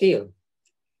your steel.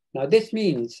 Now, this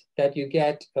means that you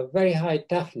get a very high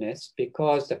toughness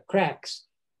because the cracks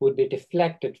would be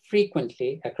deflected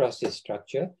frequently across this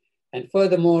structure. And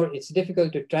furthermore, it's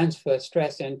difficult to transfer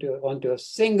stress onto a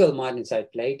single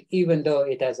martensite plate, even though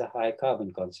it has a high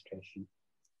carbon concentration.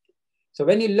 So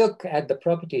when you look at the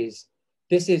properties,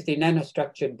 this is the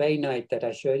nanostructured bayonet that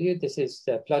I showed you. This is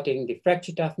plotting the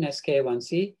fracture toughness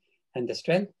K1C and the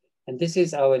strength. And this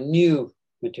is our new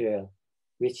material,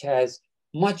 which has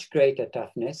much greater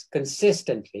toughness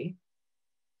consistently,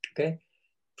 okay?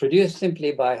 Produced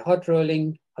simply by hot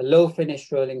rolling, a low finish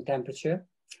rolling temperature.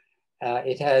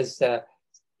 It has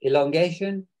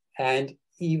elongation and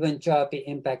even Charpy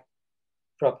impact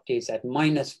properties at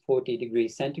minus 40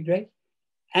 degrees centigrade.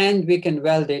 And we can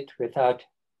weld it without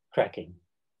cracking,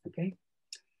 okay?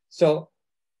 So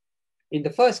in the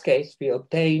first case, we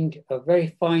obtained a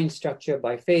very fine structure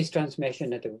by phase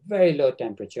transformation at a very low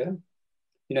temperature.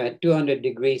 You know, at 200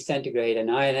 degrees centigrade, an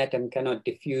iron atom cannot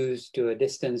diffuse to a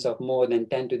distance of more than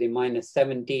 10 to the minus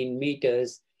 17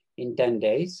 meters in 10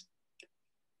 days.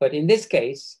 But in this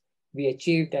case, we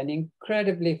achieved an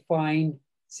incredibly fine,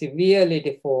 severely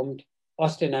deformed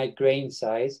austenite grain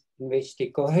size, in which the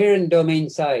coherent domain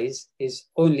size is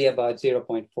only about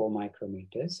 0.4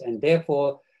 micrometers. And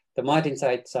therefore, the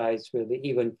martensite size will be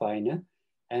even finer.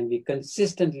 And we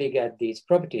consistently get these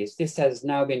properties. This has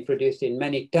now been produced in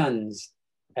many tons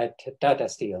at Tata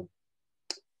Steel.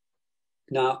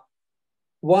 Now,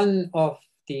 one of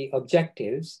the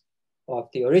objectives of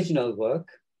the original work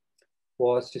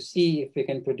was to see if we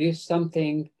can produce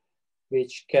something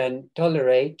which can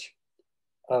tolerate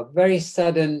a very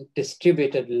sudden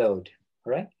distributed load,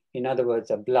 right? In other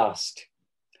words, a blast.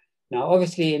 Now,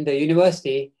 obviously, in the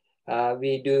university,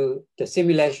 we do the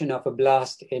simulation of a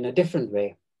blast in a different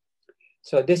way.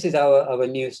 So this is our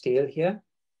new steel here.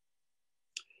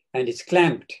 And it's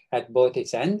clamped at both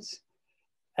its ends.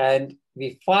 And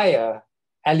we fire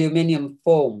aluminum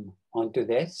foam onto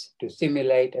this to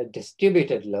simulate a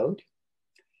distributed load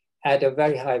at a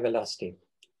very high velocity.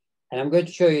 And I'm going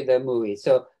to show you the movie.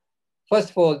 So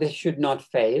first of all, this should not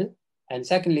fail. And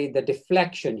secondly, the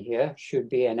deflection here should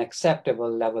be an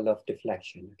acceptable level of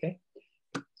deflection, okay?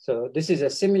 So this is a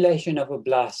simulation of a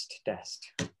blast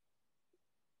test.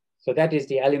 So that is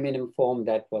the aluminum foam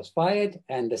that was fired,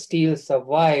 and the steel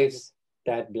survives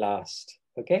that blast,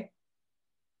 okay?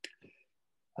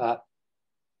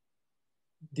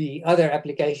 The other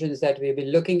applications that we've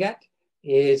been looking at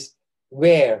is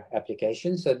wear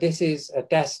applications. So this is a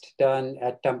test done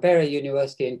at Tampere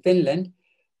University in Finland,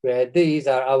 where these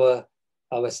are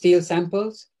our steel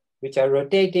samples, which are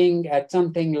rotating at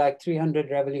something like 300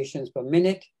 revolutions per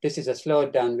minute. This is a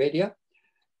slowed down video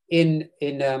in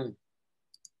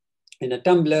a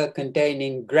tumbler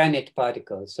containing granite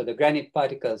particles. So the granite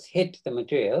particles hit the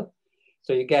material.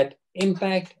 So you get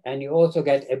impact and you also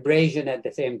get abrasion at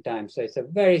the same time. So it's a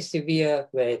very severe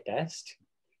wear test.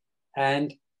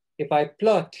 And if I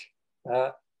plot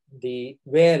the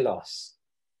wear loss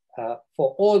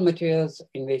for all materials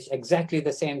in which exactly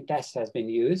the same test has been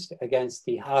used against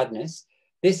the hardness,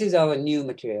 this is our new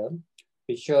material,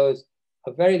 which shows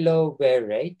a very low wear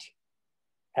rate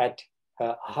at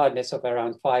a hardness of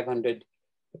around 500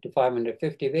 to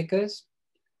 550 Vickers.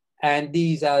 And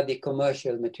these are the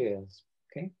commercial materials,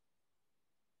 okay?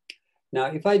 Now,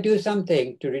 if I do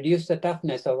something to reduce the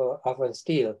toughness of a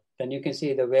steel, then you can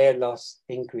see the wear loss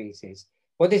increases.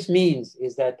 What this means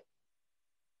is that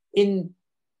in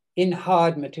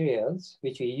hard materials,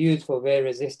 which we use for wear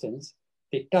resistance,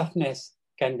 the toughness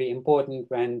can be important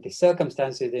when the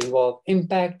circumstances involve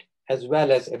impact as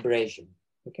well as abrasion,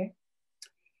 okay?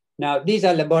 Now, these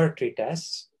are laboratory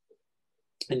tests,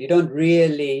 and you don't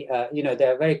really,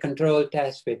 they're very controlled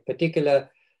tests with particular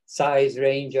size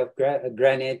range of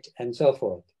granite and so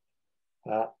forth.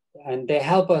 And they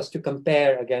help us to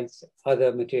compare against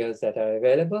other materials that are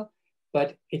available,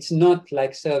 but it's not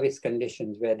like service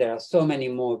conditions where there are so many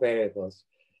more variables.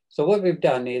 So what we've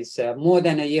done is more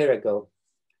than a year ago,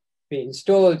 we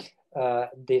installed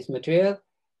this material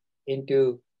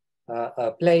into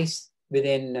a place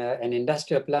within an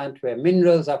industrial plant where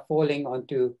minerals are falling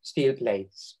onto steel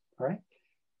plates, all right?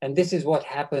 And this is what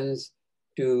happens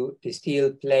to the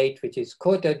steel plate, which is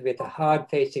coated with a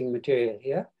hard-facing material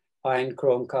here, iron,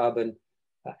 chrome, carbon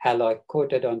alloy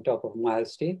coated on top of mild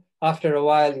steel. After a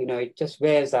while, it just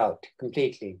wears out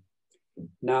completely.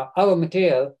 Now, our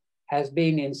material has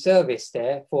been in service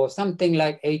there for something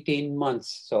like 18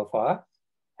 months so far,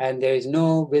 and there is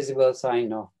no visible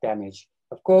sign of damage.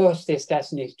 Of course, this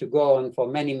test needs to go on for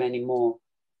many, many more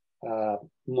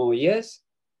years,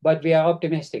 but we are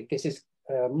optimistic. This is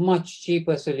a much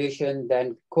cheaper solution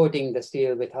than coating the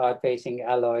steel with hard-facing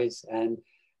alloys, and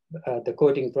the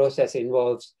coating process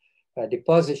involves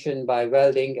deposition by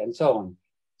welding and so on.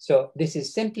 So this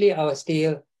is simply our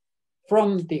steel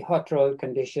from the hot rolled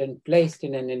condition placed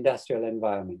in an industrial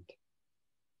environment.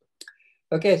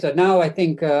 Okay, so now I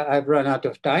think I've run out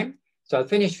of time. So I'll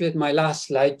finish with my last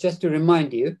slide just to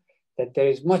remind you that there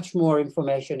is much more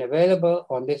information available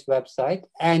on this website,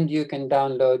 and you can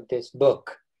download this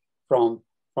book from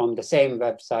the same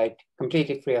website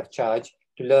completely free of charge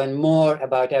to learn more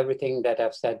about everything that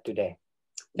I've said today.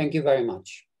 Thank you very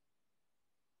much.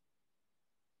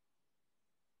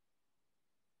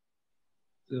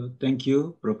 So thank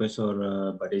you, Professor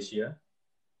Bhadeshia.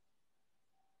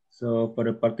 So for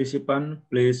the participant,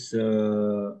 please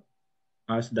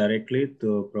ask directly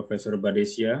to Professor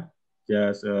Bhadeshia.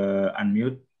 Just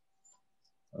unmute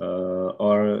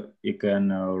or you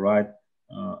can write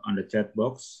on the chat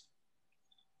box.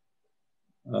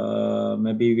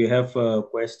 Maybe we have a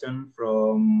question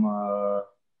from,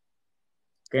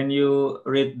 can you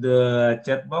read the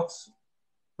chat box,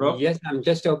 Prof? Yes, I'm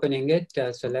just opening it.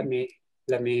 So let me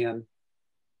let me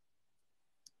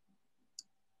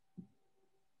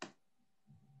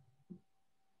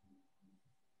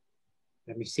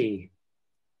see.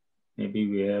 Maybe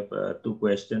we have 2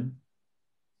 questions.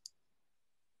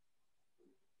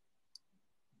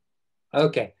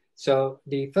 Okay, so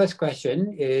the first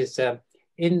question is,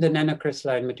 in the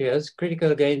nanocrystalline materials,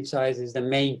 critical grain size is the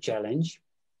main challenge,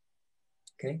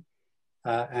 okay?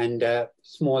 And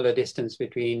smaller distance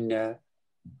between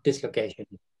dislocation.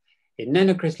 In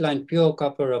nanocrystalline pure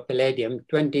copper or palladium,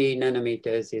 20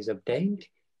 nanometers is obtained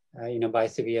by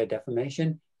severe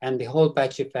deformation, and the hole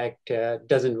patch effect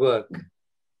doesn't work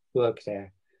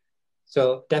there.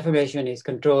 So deformation is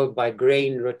controlled by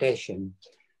grain rotation.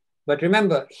 But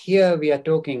remember, here we are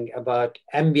talking about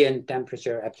ambient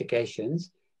temperature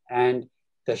applications, and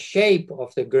the shape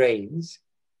of the grains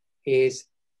is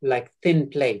like thin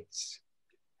plates.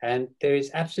 And there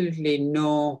is absolutely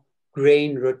no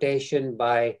grain rotation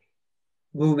by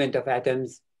movement of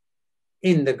atoms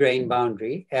in the grain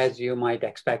boundary, as you might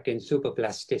expect in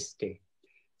superplasticity.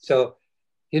 So,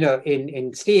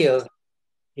 in steel,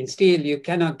 you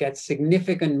cannot get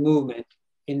significant movement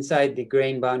inside the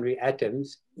grain boundary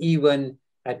atoms, even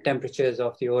at temperatures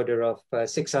of the order of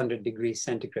 600 degrees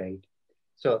centigrade.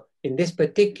 So in this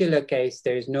particular case,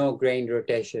 there is no grain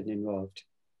rotation involved.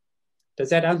 Does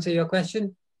that answer your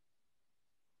question?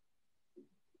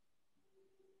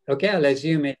 Okay, I'll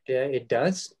assume it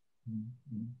does.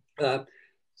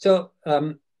 So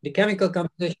the chemical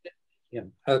composition, yeah,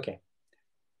 okay.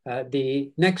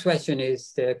 The next question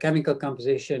is the chemical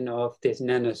composition of this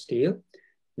nanosteel.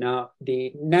 Now,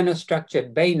 the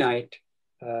nanostructured bainite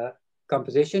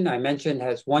composition I mentioned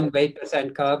has 1 weight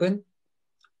 % carbon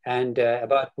and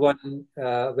about 1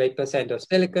 weight % of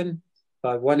silicon,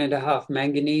 about 1.5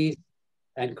 manganese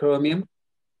and chromium,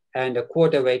 and a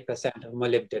 1/4 weight % of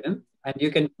molybdenum. And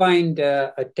you can find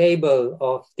a table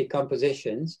of the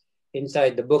compositions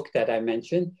inside the book that I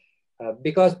mentioned.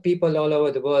 Because people all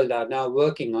over the world are now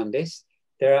working on this,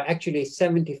 there are actually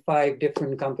 75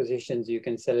 different compositions you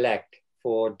can select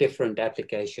for different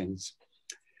applications.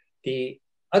 The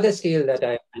other steel that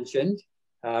I mentioned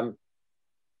at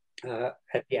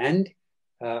the end,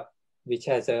 which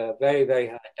has a very, very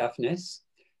high toughness,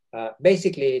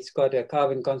 basically it's got a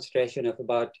carbon concentration of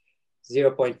about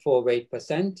 0.4 weight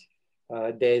 %.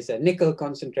 There's a nickel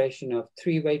concentration of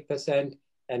 3 weight %,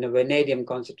 and a vanadium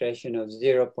concentration of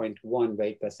 0.1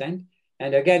 weight %.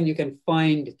 And again, you can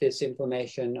find this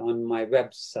information on my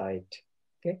website,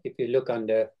 okay? If you look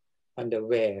under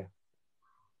where.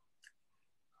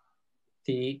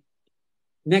 The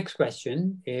next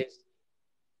question is,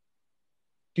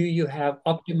 do you have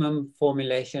optimum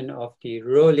formulation of the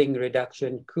rolling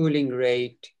reduction cooling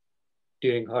rate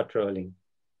during hot rolling?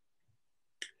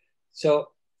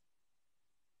 So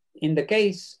in the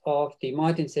case of the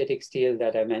martensitic steel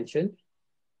that I mentioned,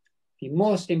 the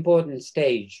most important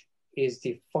stage is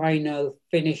the final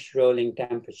finish rolling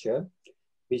temperature,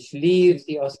 which leaves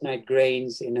the austenite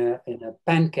grains in a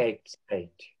pancake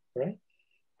state, right?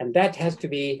 And that has to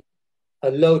be a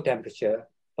low temperature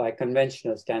by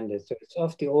conventional standards. So it's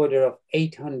of the order of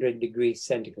 800 degrees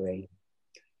centigrade.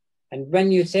 And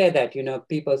when you say that,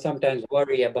 people sometimes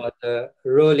worry about the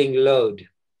rolling load.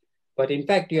 But in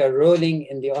fact, you are rolling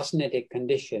in the austenitic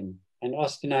condition, and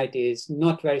austenite is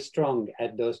not very strong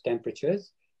at those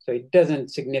temperatures. So it doesn't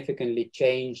significantly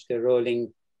change the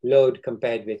rolling load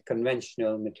compared with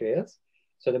conventional materials.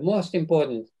 So the most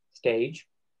important stage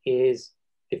is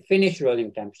the finish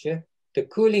rolling temperature. The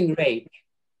cooling rate,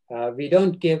 we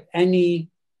don't give any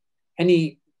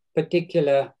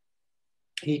particular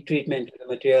heat treatment to the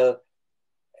material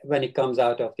when it comes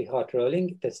out of the hot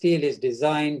rolling. The steel is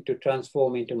designed to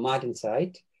transform into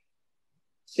martensite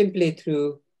simply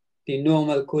through the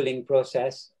normal cooling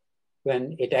process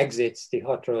when it exits the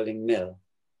hot rolling mill.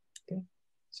 Okay?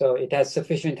 So it has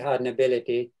sufficient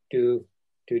hardenability to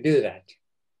do that.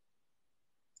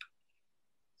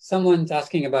 Someone's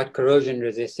asking about corrosion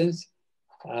resistance.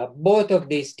 Both of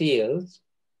these steels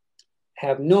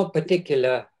have no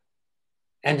particular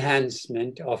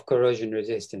enhancement of corrosion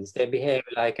resistance. They behave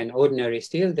like an ordinary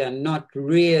steel. They're not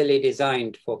really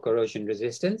designed for corrosion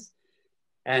resistance.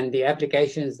 And the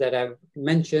applications that I've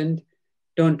mentioned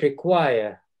don't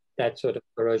require that sort of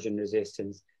corrosion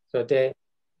resistance. So they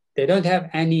don't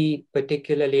have any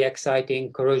particularly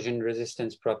exciting corrosion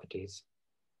resistance properties.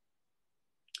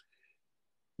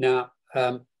 Now,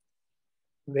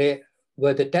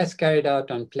 were the tests carried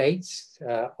out on plates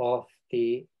of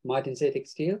the martensitic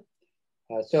steel.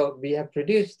 So we have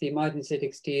produced the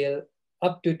martensitic steel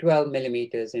up to 12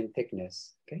 millimeters in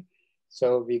thickness. Okay,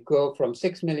 so we go from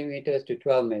 6 millimeters to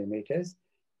 12 millimeters.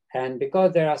 And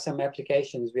because there are some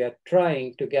applications, we are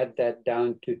trying to get that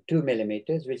down to 2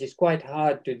 millimeters, which is quite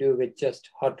hard to do with just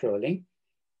hot rolling,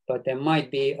 but there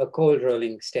might be a cold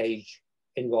rolling stage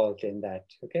involved in that.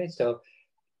 Okay, so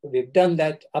we've done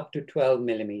that up to 12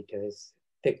 millimeters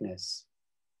thickness.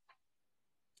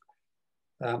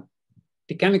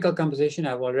 The chemical composition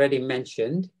I've already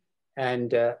mentioned, and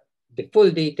the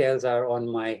full details are on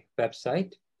my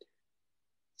website.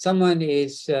 Someone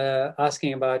is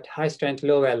asking about high strength,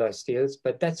 low alloy steels,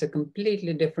 but that's a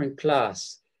completely different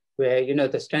class where, you know,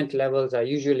 the strength levels are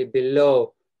usually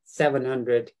below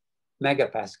 700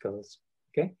 megapascals,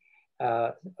 okay?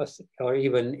 Or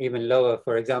even lower.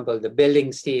 For example, the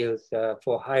building steels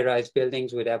for high-rise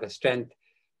buildings would have a strength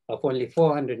of only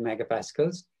 400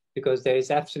 megapascals because there is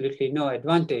absolutely no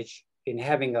advantage in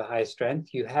having a high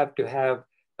strength. You have to have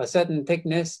a certain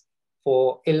thickness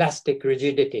for elastic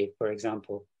rigidity, for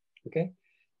example. Okay,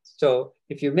 so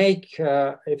if you make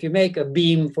a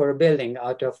beam for a building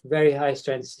out of very high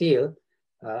strength steel,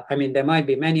 I mean, there might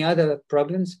be many other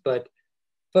problems, but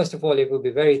first of all, it will be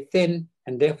very thin,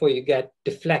 and therefore you get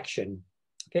deflection,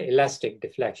 okay, elastic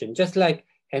deflection. Just like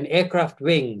an aircraft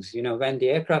wings, you know, when the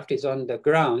aircraft is on the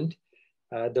ground,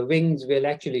 the wings will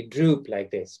actually droop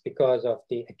like this because of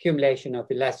the accumulation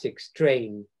of elastic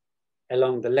strain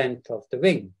along the length of the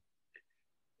wing.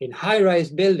 In high-rise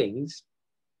buildings,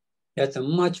 that's a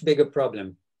much bigger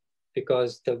problem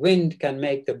because the wind can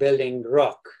make the building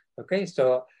rock, okay?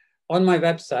 So on my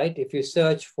website, if you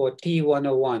search for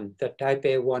T101, the Type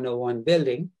A 101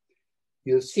 building,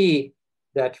 you'll see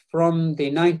that from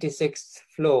the 96th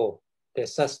floor, they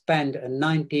suspend a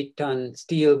 90-ton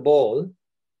steel ball,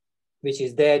 which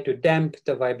is there to damp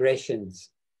the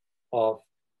vibrations of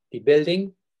the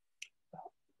building,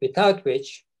 without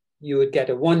which you would get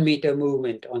a 1 meter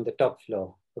movement on the top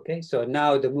floor. Okay, so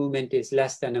now the movement is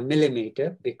less than a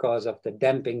millimeter because of the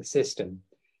damping system.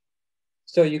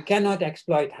 So you cannot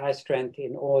exploit high strength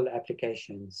in all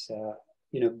applications.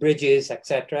 You know, bridges,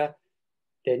 etc.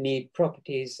 They need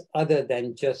properties other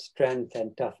than just strength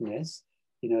and toughness.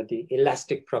 You know, the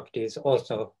elastic properties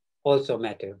also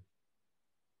matter.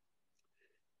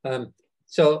 There's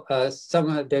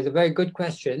a very good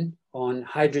question on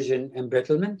hydrogen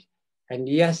embrittlement. And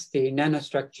yes, the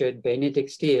nanostructured bainitic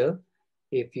steel,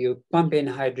 if you pump in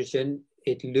hydrogen,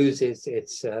 it loses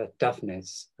its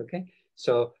toughness, okay?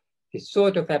 So the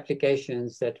sort of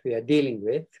applications that we are dealing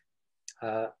with,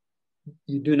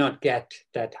 you do not get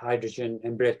that hydrogen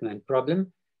embrittlement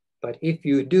problem. But if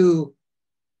you do,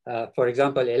 for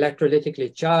example,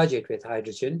 electrolytically charge it with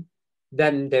hydrogen,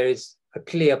 then there is a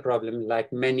clear problem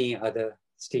like many other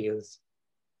steels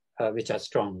which are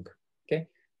strong, okay?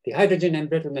 The hydrogen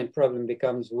embrittlement problem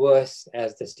becomes worse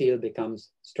as the steel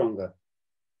becomes stronger.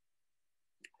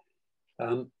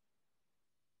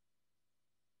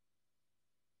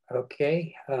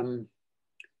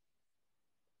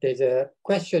 There's a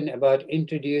question about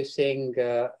introducing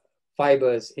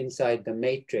fibers inside the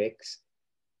matrix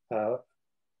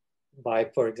by,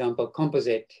 for example,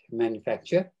 composite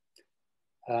manufacture.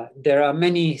 There are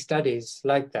many studies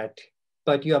like that,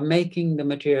 but you're making the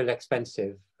material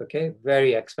expensive, okay?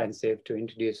 Very expensive to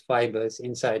introduce fibers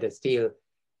inside a steel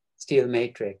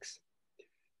matrix.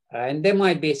 And there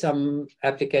might be some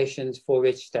applications for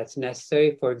which that's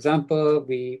necessary. For example,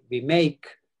 we make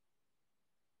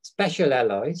special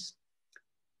alloys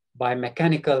by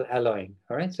mechanical alloying,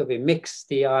 all right? So we mix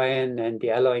the iron and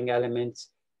the alloying elements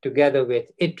together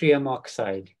with yttrium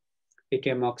oxide.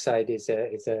 Yttrium oxide is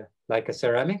like a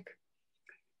ceramic,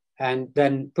 and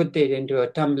then put it into a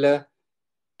tumbler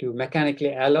to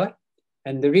mechanically alloy.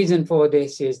 And the reason for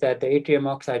this is that the yttrium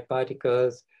oxide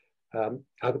particles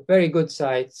are very good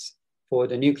sites for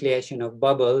the nucleation of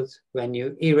bubbles when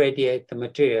you irradiate the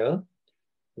material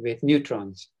with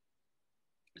neutrons.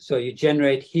 So you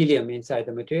generate helium inside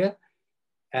the material,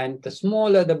 and the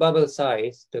smaller the bubble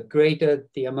size, the greater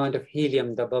the amount of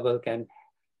helium the bubble can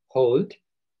hold.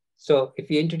 So if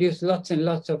you introduce lots and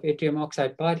lots of yttrium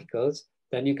oxide particles,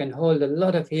 then you can hold a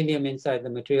lot of helium inside the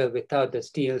material without the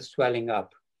steel swelling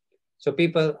up. So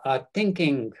people are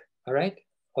thinking, all right,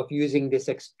 of using this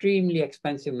extremely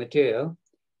expensive material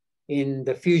in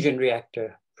the fusion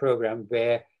reactor program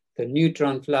where the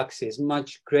neutron flux is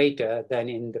much greater than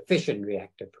in the fission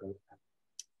reactor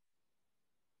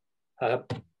program.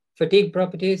 Fatigue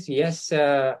properties, yes,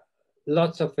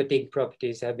 lots of fatigue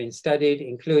properties have been studied,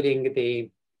 including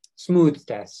the smooth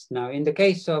test. Now, in the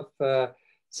case of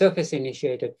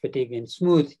surface-initiated fatigue in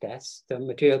smooth tests, the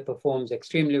material performs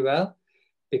extremely well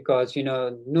because,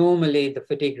 normally the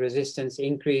fatigue resistance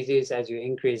increases as you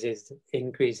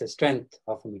increase the strength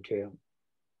of a material.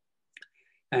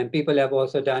 And people have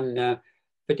also done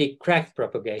fatigue crack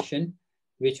propagation,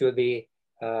 which will give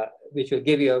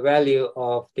you a value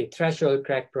of the threshold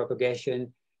crack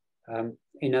propagation.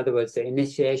 In other words, the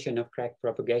initiation of crack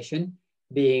propagation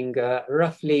being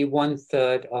roughly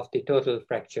 1/3 of the total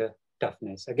fracture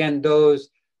toughness. Again,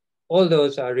 all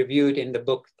those are reviewed in the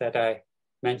book that I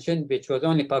mentioned, which was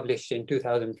only published in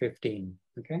 2015.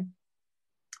 Okay.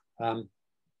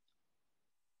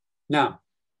 Now,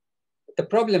 the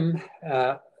problem.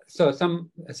 So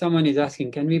someone is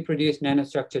asking, can we produce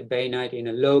nanostructured bainite in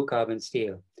a low carbon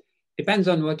steel? Depends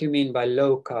on what you mean by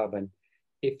low carbon.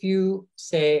 If you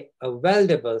say a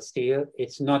weldable steel,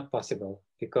 it's not possible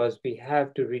because we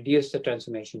have to reduce the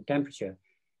transformation temperature.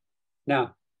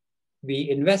 Now, we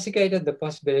investigated the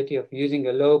possibility of using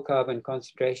a low carbon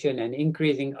concentration and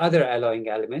increasing other alloying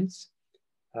elements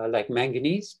like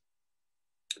manganese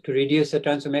to reduce the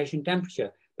transformation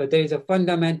temperature. But there is a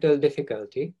fundamental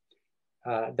difficulty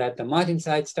that the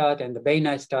martensite start and the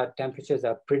bainite start temperatures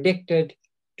are predicted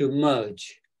to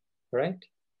merge, right?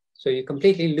 So you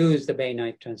completely lose the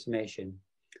bainite transformation.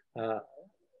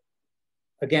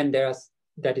 Again,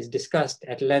 that is discussed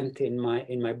at length in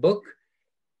my book,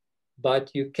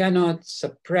 but you cannot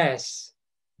suppress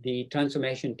the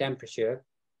transformation temperature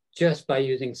just by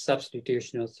using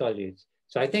substitutional solutes.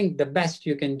 So I think the best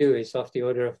you can do is of the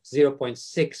order of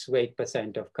 0.6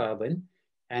 weight% of carbon.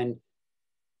 And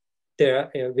there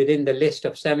are, within the list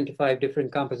of 75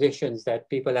 different compositions that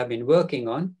people have been working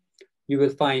on, you will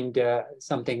find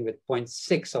something with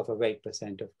 0.6 of a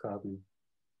weight% of carbon.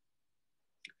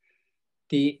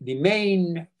 The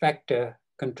main factor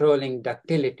controlling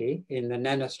ductility in the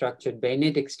nanostructured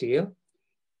bainitic steel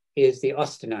is the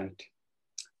austenite.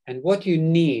 And what you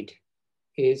need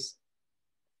is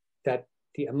that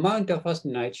the amount of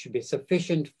austenite should be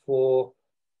sufficient for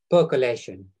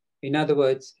percolation. In other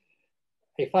words,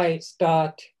 if I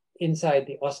start inside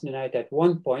the austenite at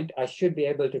one point, I should be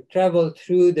able to travel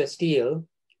through the steel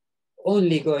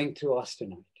only going through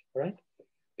austenite, right?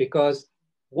 Because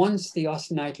once the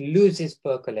austenite loses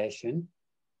percolation,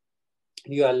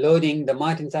 you are loading the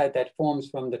martensite that forms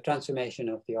from the transformation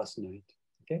of the austenite,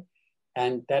 okay?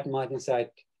 And that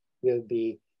martensite will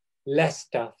be less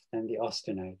tough than the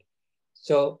austenite.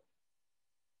 So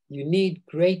you need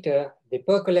greater, the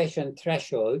percolation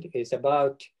threshold is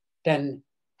about 10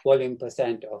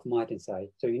 volume% of martensite.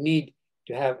 So you need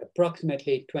to have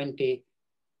approximately 20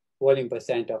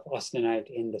 volume% of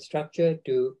austenite in the structure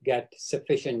to get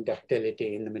sufficient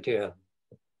ductility in the material.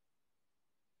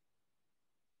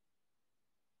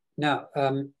 Now,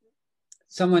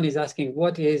 someone is asking,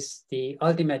 what is the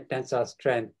ultimate tensile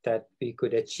strength that we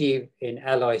could achieve in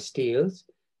alloy steels?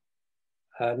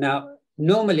 Now,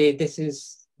 normally this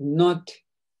is not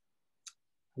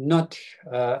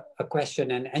a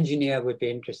question an engineer would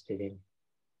be interested in.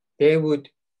 They would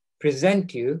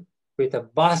present you with a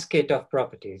basket of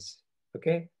properties,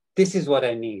 okay? This is what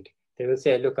I need. They will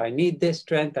say, look, I need this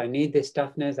strength, I need this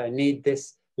toughness, I need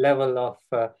this level of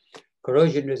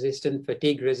corrosion resistance,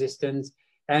 fatigue resistance,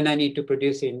 and I need to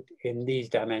produce in these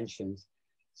dimensions.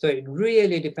 So it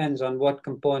really depends on what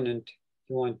component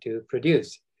you want to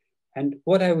produce. And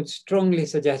what I would strongly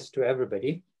suggest to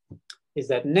everybody is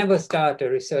that never start a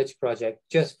research project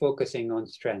just focusing on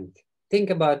strength. Think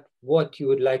about what you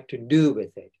would like to do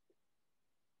with it.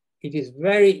 It is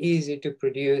very easy to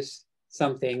produce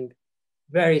something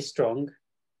very strong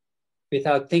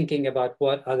without thinking about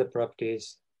what other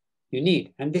properties you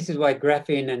need. And this is why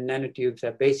graphene and nanotubes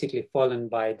have basically fallen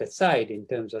by the side in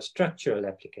terms of structural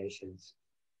applications.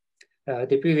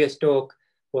 The previous talk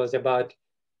was about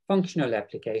functional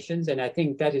applications, and I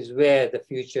think that is where the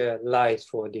future lies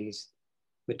for these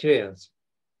materials.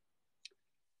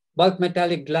 Bulk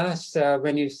metallic glass,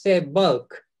 when you say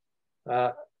bulk,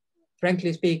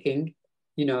 frankly speaking,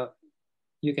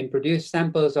 you can produce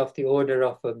samples of the order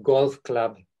of a golf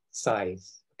club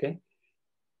size, okay?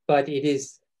 But it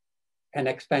is an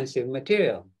expensive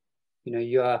material.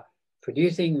 You are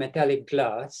producing metallic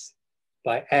glass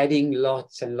by adding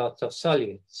lots and lots of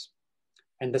solutes.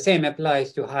 And the same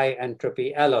applies to high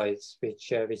entropy alloys,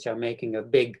 which are making a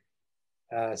big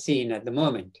scene at the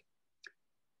moment.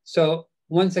 So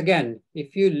once again,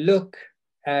 if you look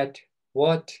at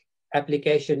what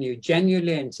application you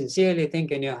genuinely and sincerely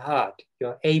think in your heart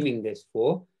you're aiming this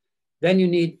for, then you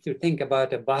need to think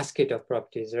about a basket of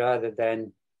properties rather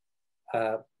than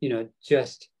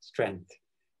just strength.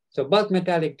 So bulk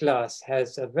metallic glass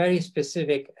has a very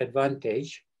specific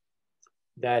advantage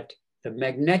that the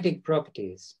magnetic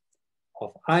properties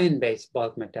of iron-based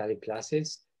bulk metallic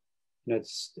glasses,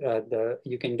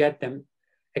 you can get them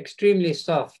extremely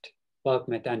soft bulk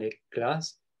metallic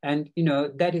glass, and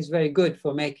that is very good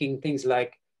for making things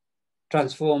like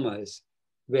transformers,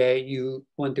 where you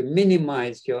want to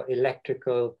minimize your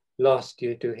electrical loss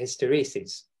due to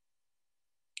hysteresis.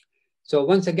 So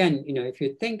once again, if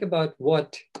you think about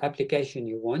what application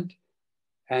you want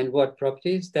and what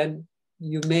properties, then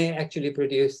you may actually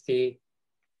produce the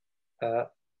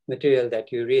material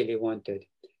that you really wanted.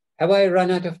 Have I run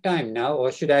out of time now,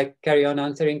 or should I carry on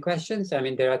answering questions? I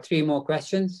mean, there are 3 more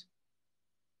questions.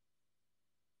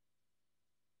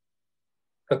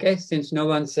 Okay, since no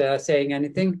one's saying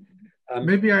anything.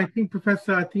 Maybe I think,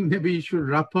 Professor, I think maybe you should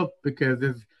wrap up because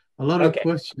there's a lot of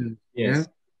questions. Yes.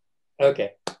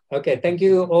 Yeah? Okay. Thank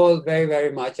you all very,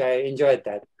 very much. I enjoyed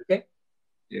that.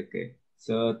 Okay.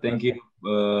 So thank you,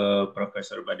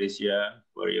 Professor Bhadeshia,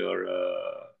 for your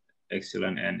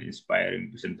excellent and inspiring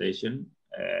presentation.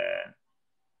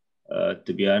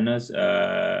 To be honest,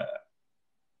 I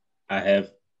have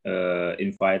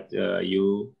invited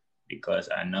you because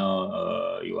I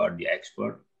know you are the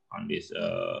expert on this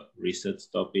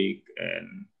research topic,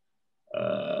 and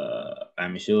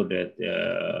I'm sure that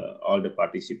all the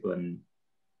participants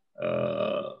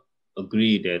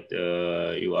agree that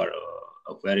you are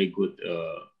a very good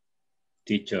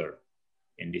teacher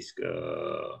in this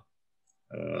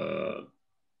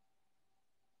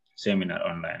seminar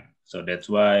online. So that's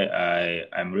why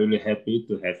I'm really happy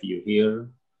to have you here,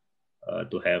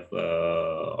 to have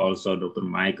also Dr.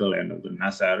 Michael and Dr.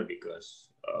 Nasar, because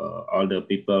all the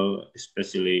people,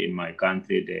 especially in my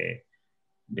country,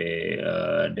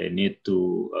 they need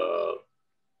to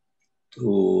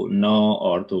know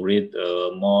or to read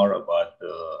more about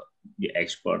the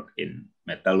expert in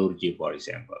metallurgy, for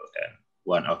example. And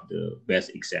one of the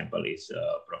best example is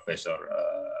Professor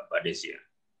Bhadeshia.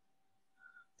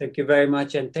 Thank you very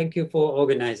much, and thank you for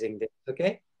organizing this.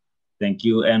 Okay. Thank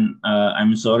you, and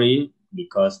I'm sorry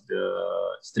because the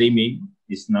streaming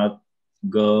is not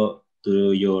go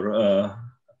to your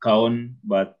account,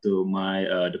 but to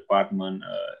my department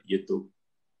YouTube.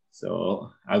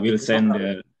 So I will send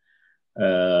the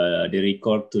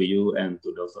record to you and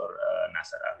to Dr.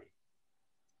 Nasar Ali.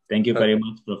 Thank you very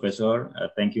much, Professor.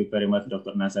 Thank you very much,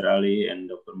 Dr. Nasar Ali and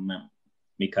Dr.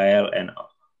 Mikhail, and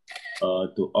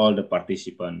to all the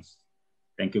participants.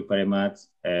 Thank you very much,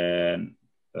 and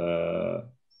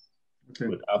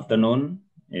good afternoon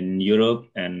in Europe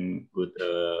and good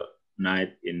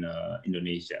night in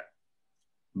Indonesia.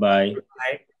 Bye.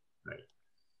 Bye. Bye.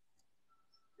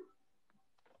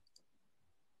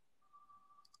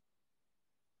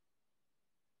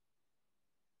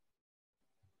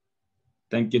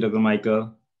 Thank you, Dr.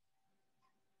 Michael.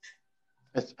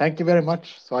 Yes, thank you very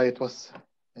much. So it was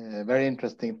very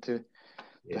interesting to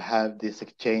have this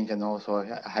exchange, and also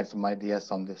I had some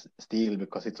ideas on this steel,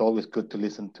 because it's always good to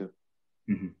listen to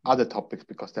other topics,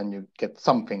 because then you get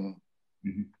something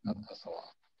and so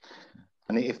on.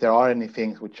 And if there are any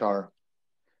things which are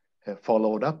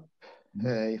followed up,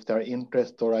 if there are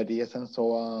interest or ideas and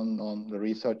so on the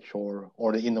research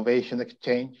or the innovation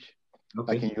exchange,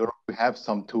 like in Europe, we have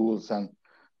some tools and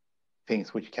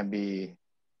things which can be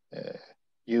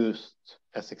used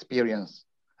as experience,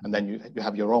 and then you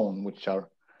have your own, which are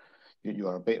you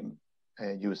are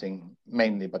using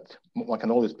mainly, but one can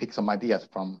always pick some ideas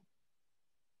from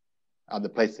other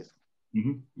places.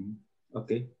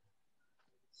 Okay.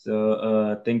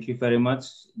 So thank you very much,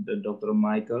 Dr.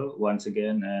 Michael, once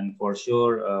again, and for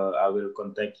sure I will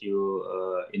contact you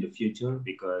in the future,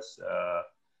 because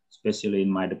especially in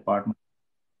my department,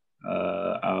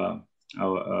 I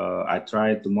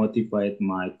try to motivate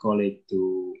my colleague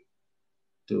to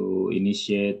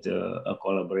initiate a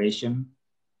collaboration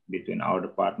between our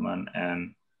department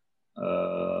and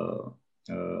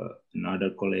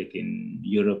another colleague in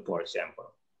Europe, for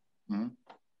example.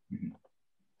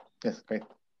 Yes, great.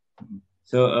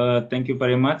 So thank you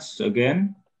very much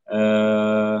again.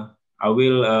 I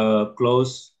will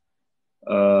close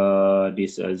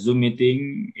this Zoom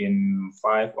meeting in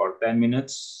 5 or 10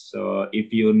 minutes. So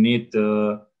if you need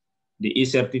the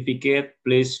e-certificate,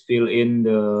 please fill in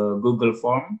the Google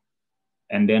form,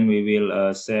 and then we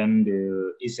will send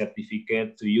the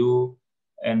e-certificate to you,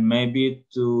 and maybe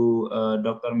to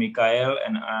Dr. Mikhail,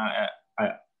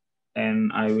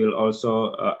 and I will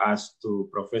also ask to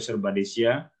Professor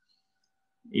Bhadeshia.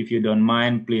 If you don't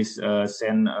mind, please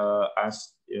send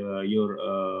us your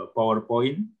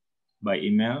PowerPoint by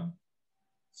email,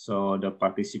 so the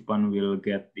participant will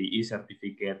get the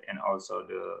e-certificate and also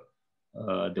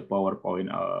the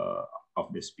PowerPoint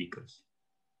of the speakers.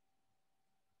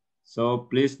 So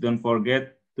please don't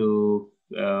forget to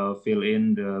fill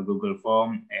in the Google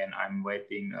form, and I'm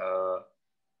waiting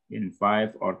in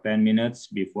 5 or 10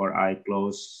 minutes before I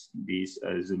close this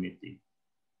Zoom meeting.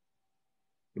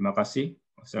 Terima kasih.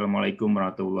 Wassalamualaikum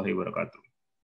warahmatullahi wabarakatuh.